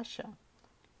to Russia.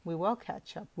 We will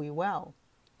catch up, we will.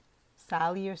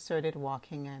 Sally asserted,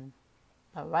 walking in.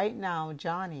 But right now,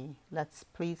 Johnny, let's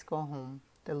please go home.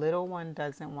 The little one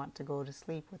doesn't want to go to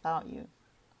sleep without you.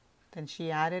 Then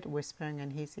she added, whispering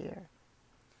in his ear,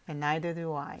 and neither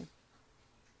do I.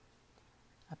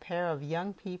 A pair of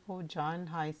young people, John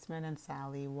Heisman and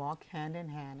Sally, walked hand in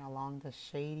hand along the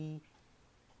shady,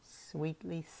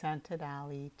 sweetly scented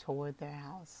alley toward their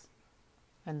house.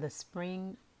 In the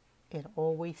spring, it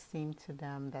always seemed to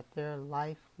them that their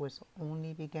life was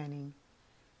only beginning,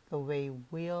 the way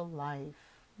real life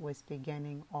was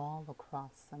beginning all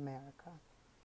across America.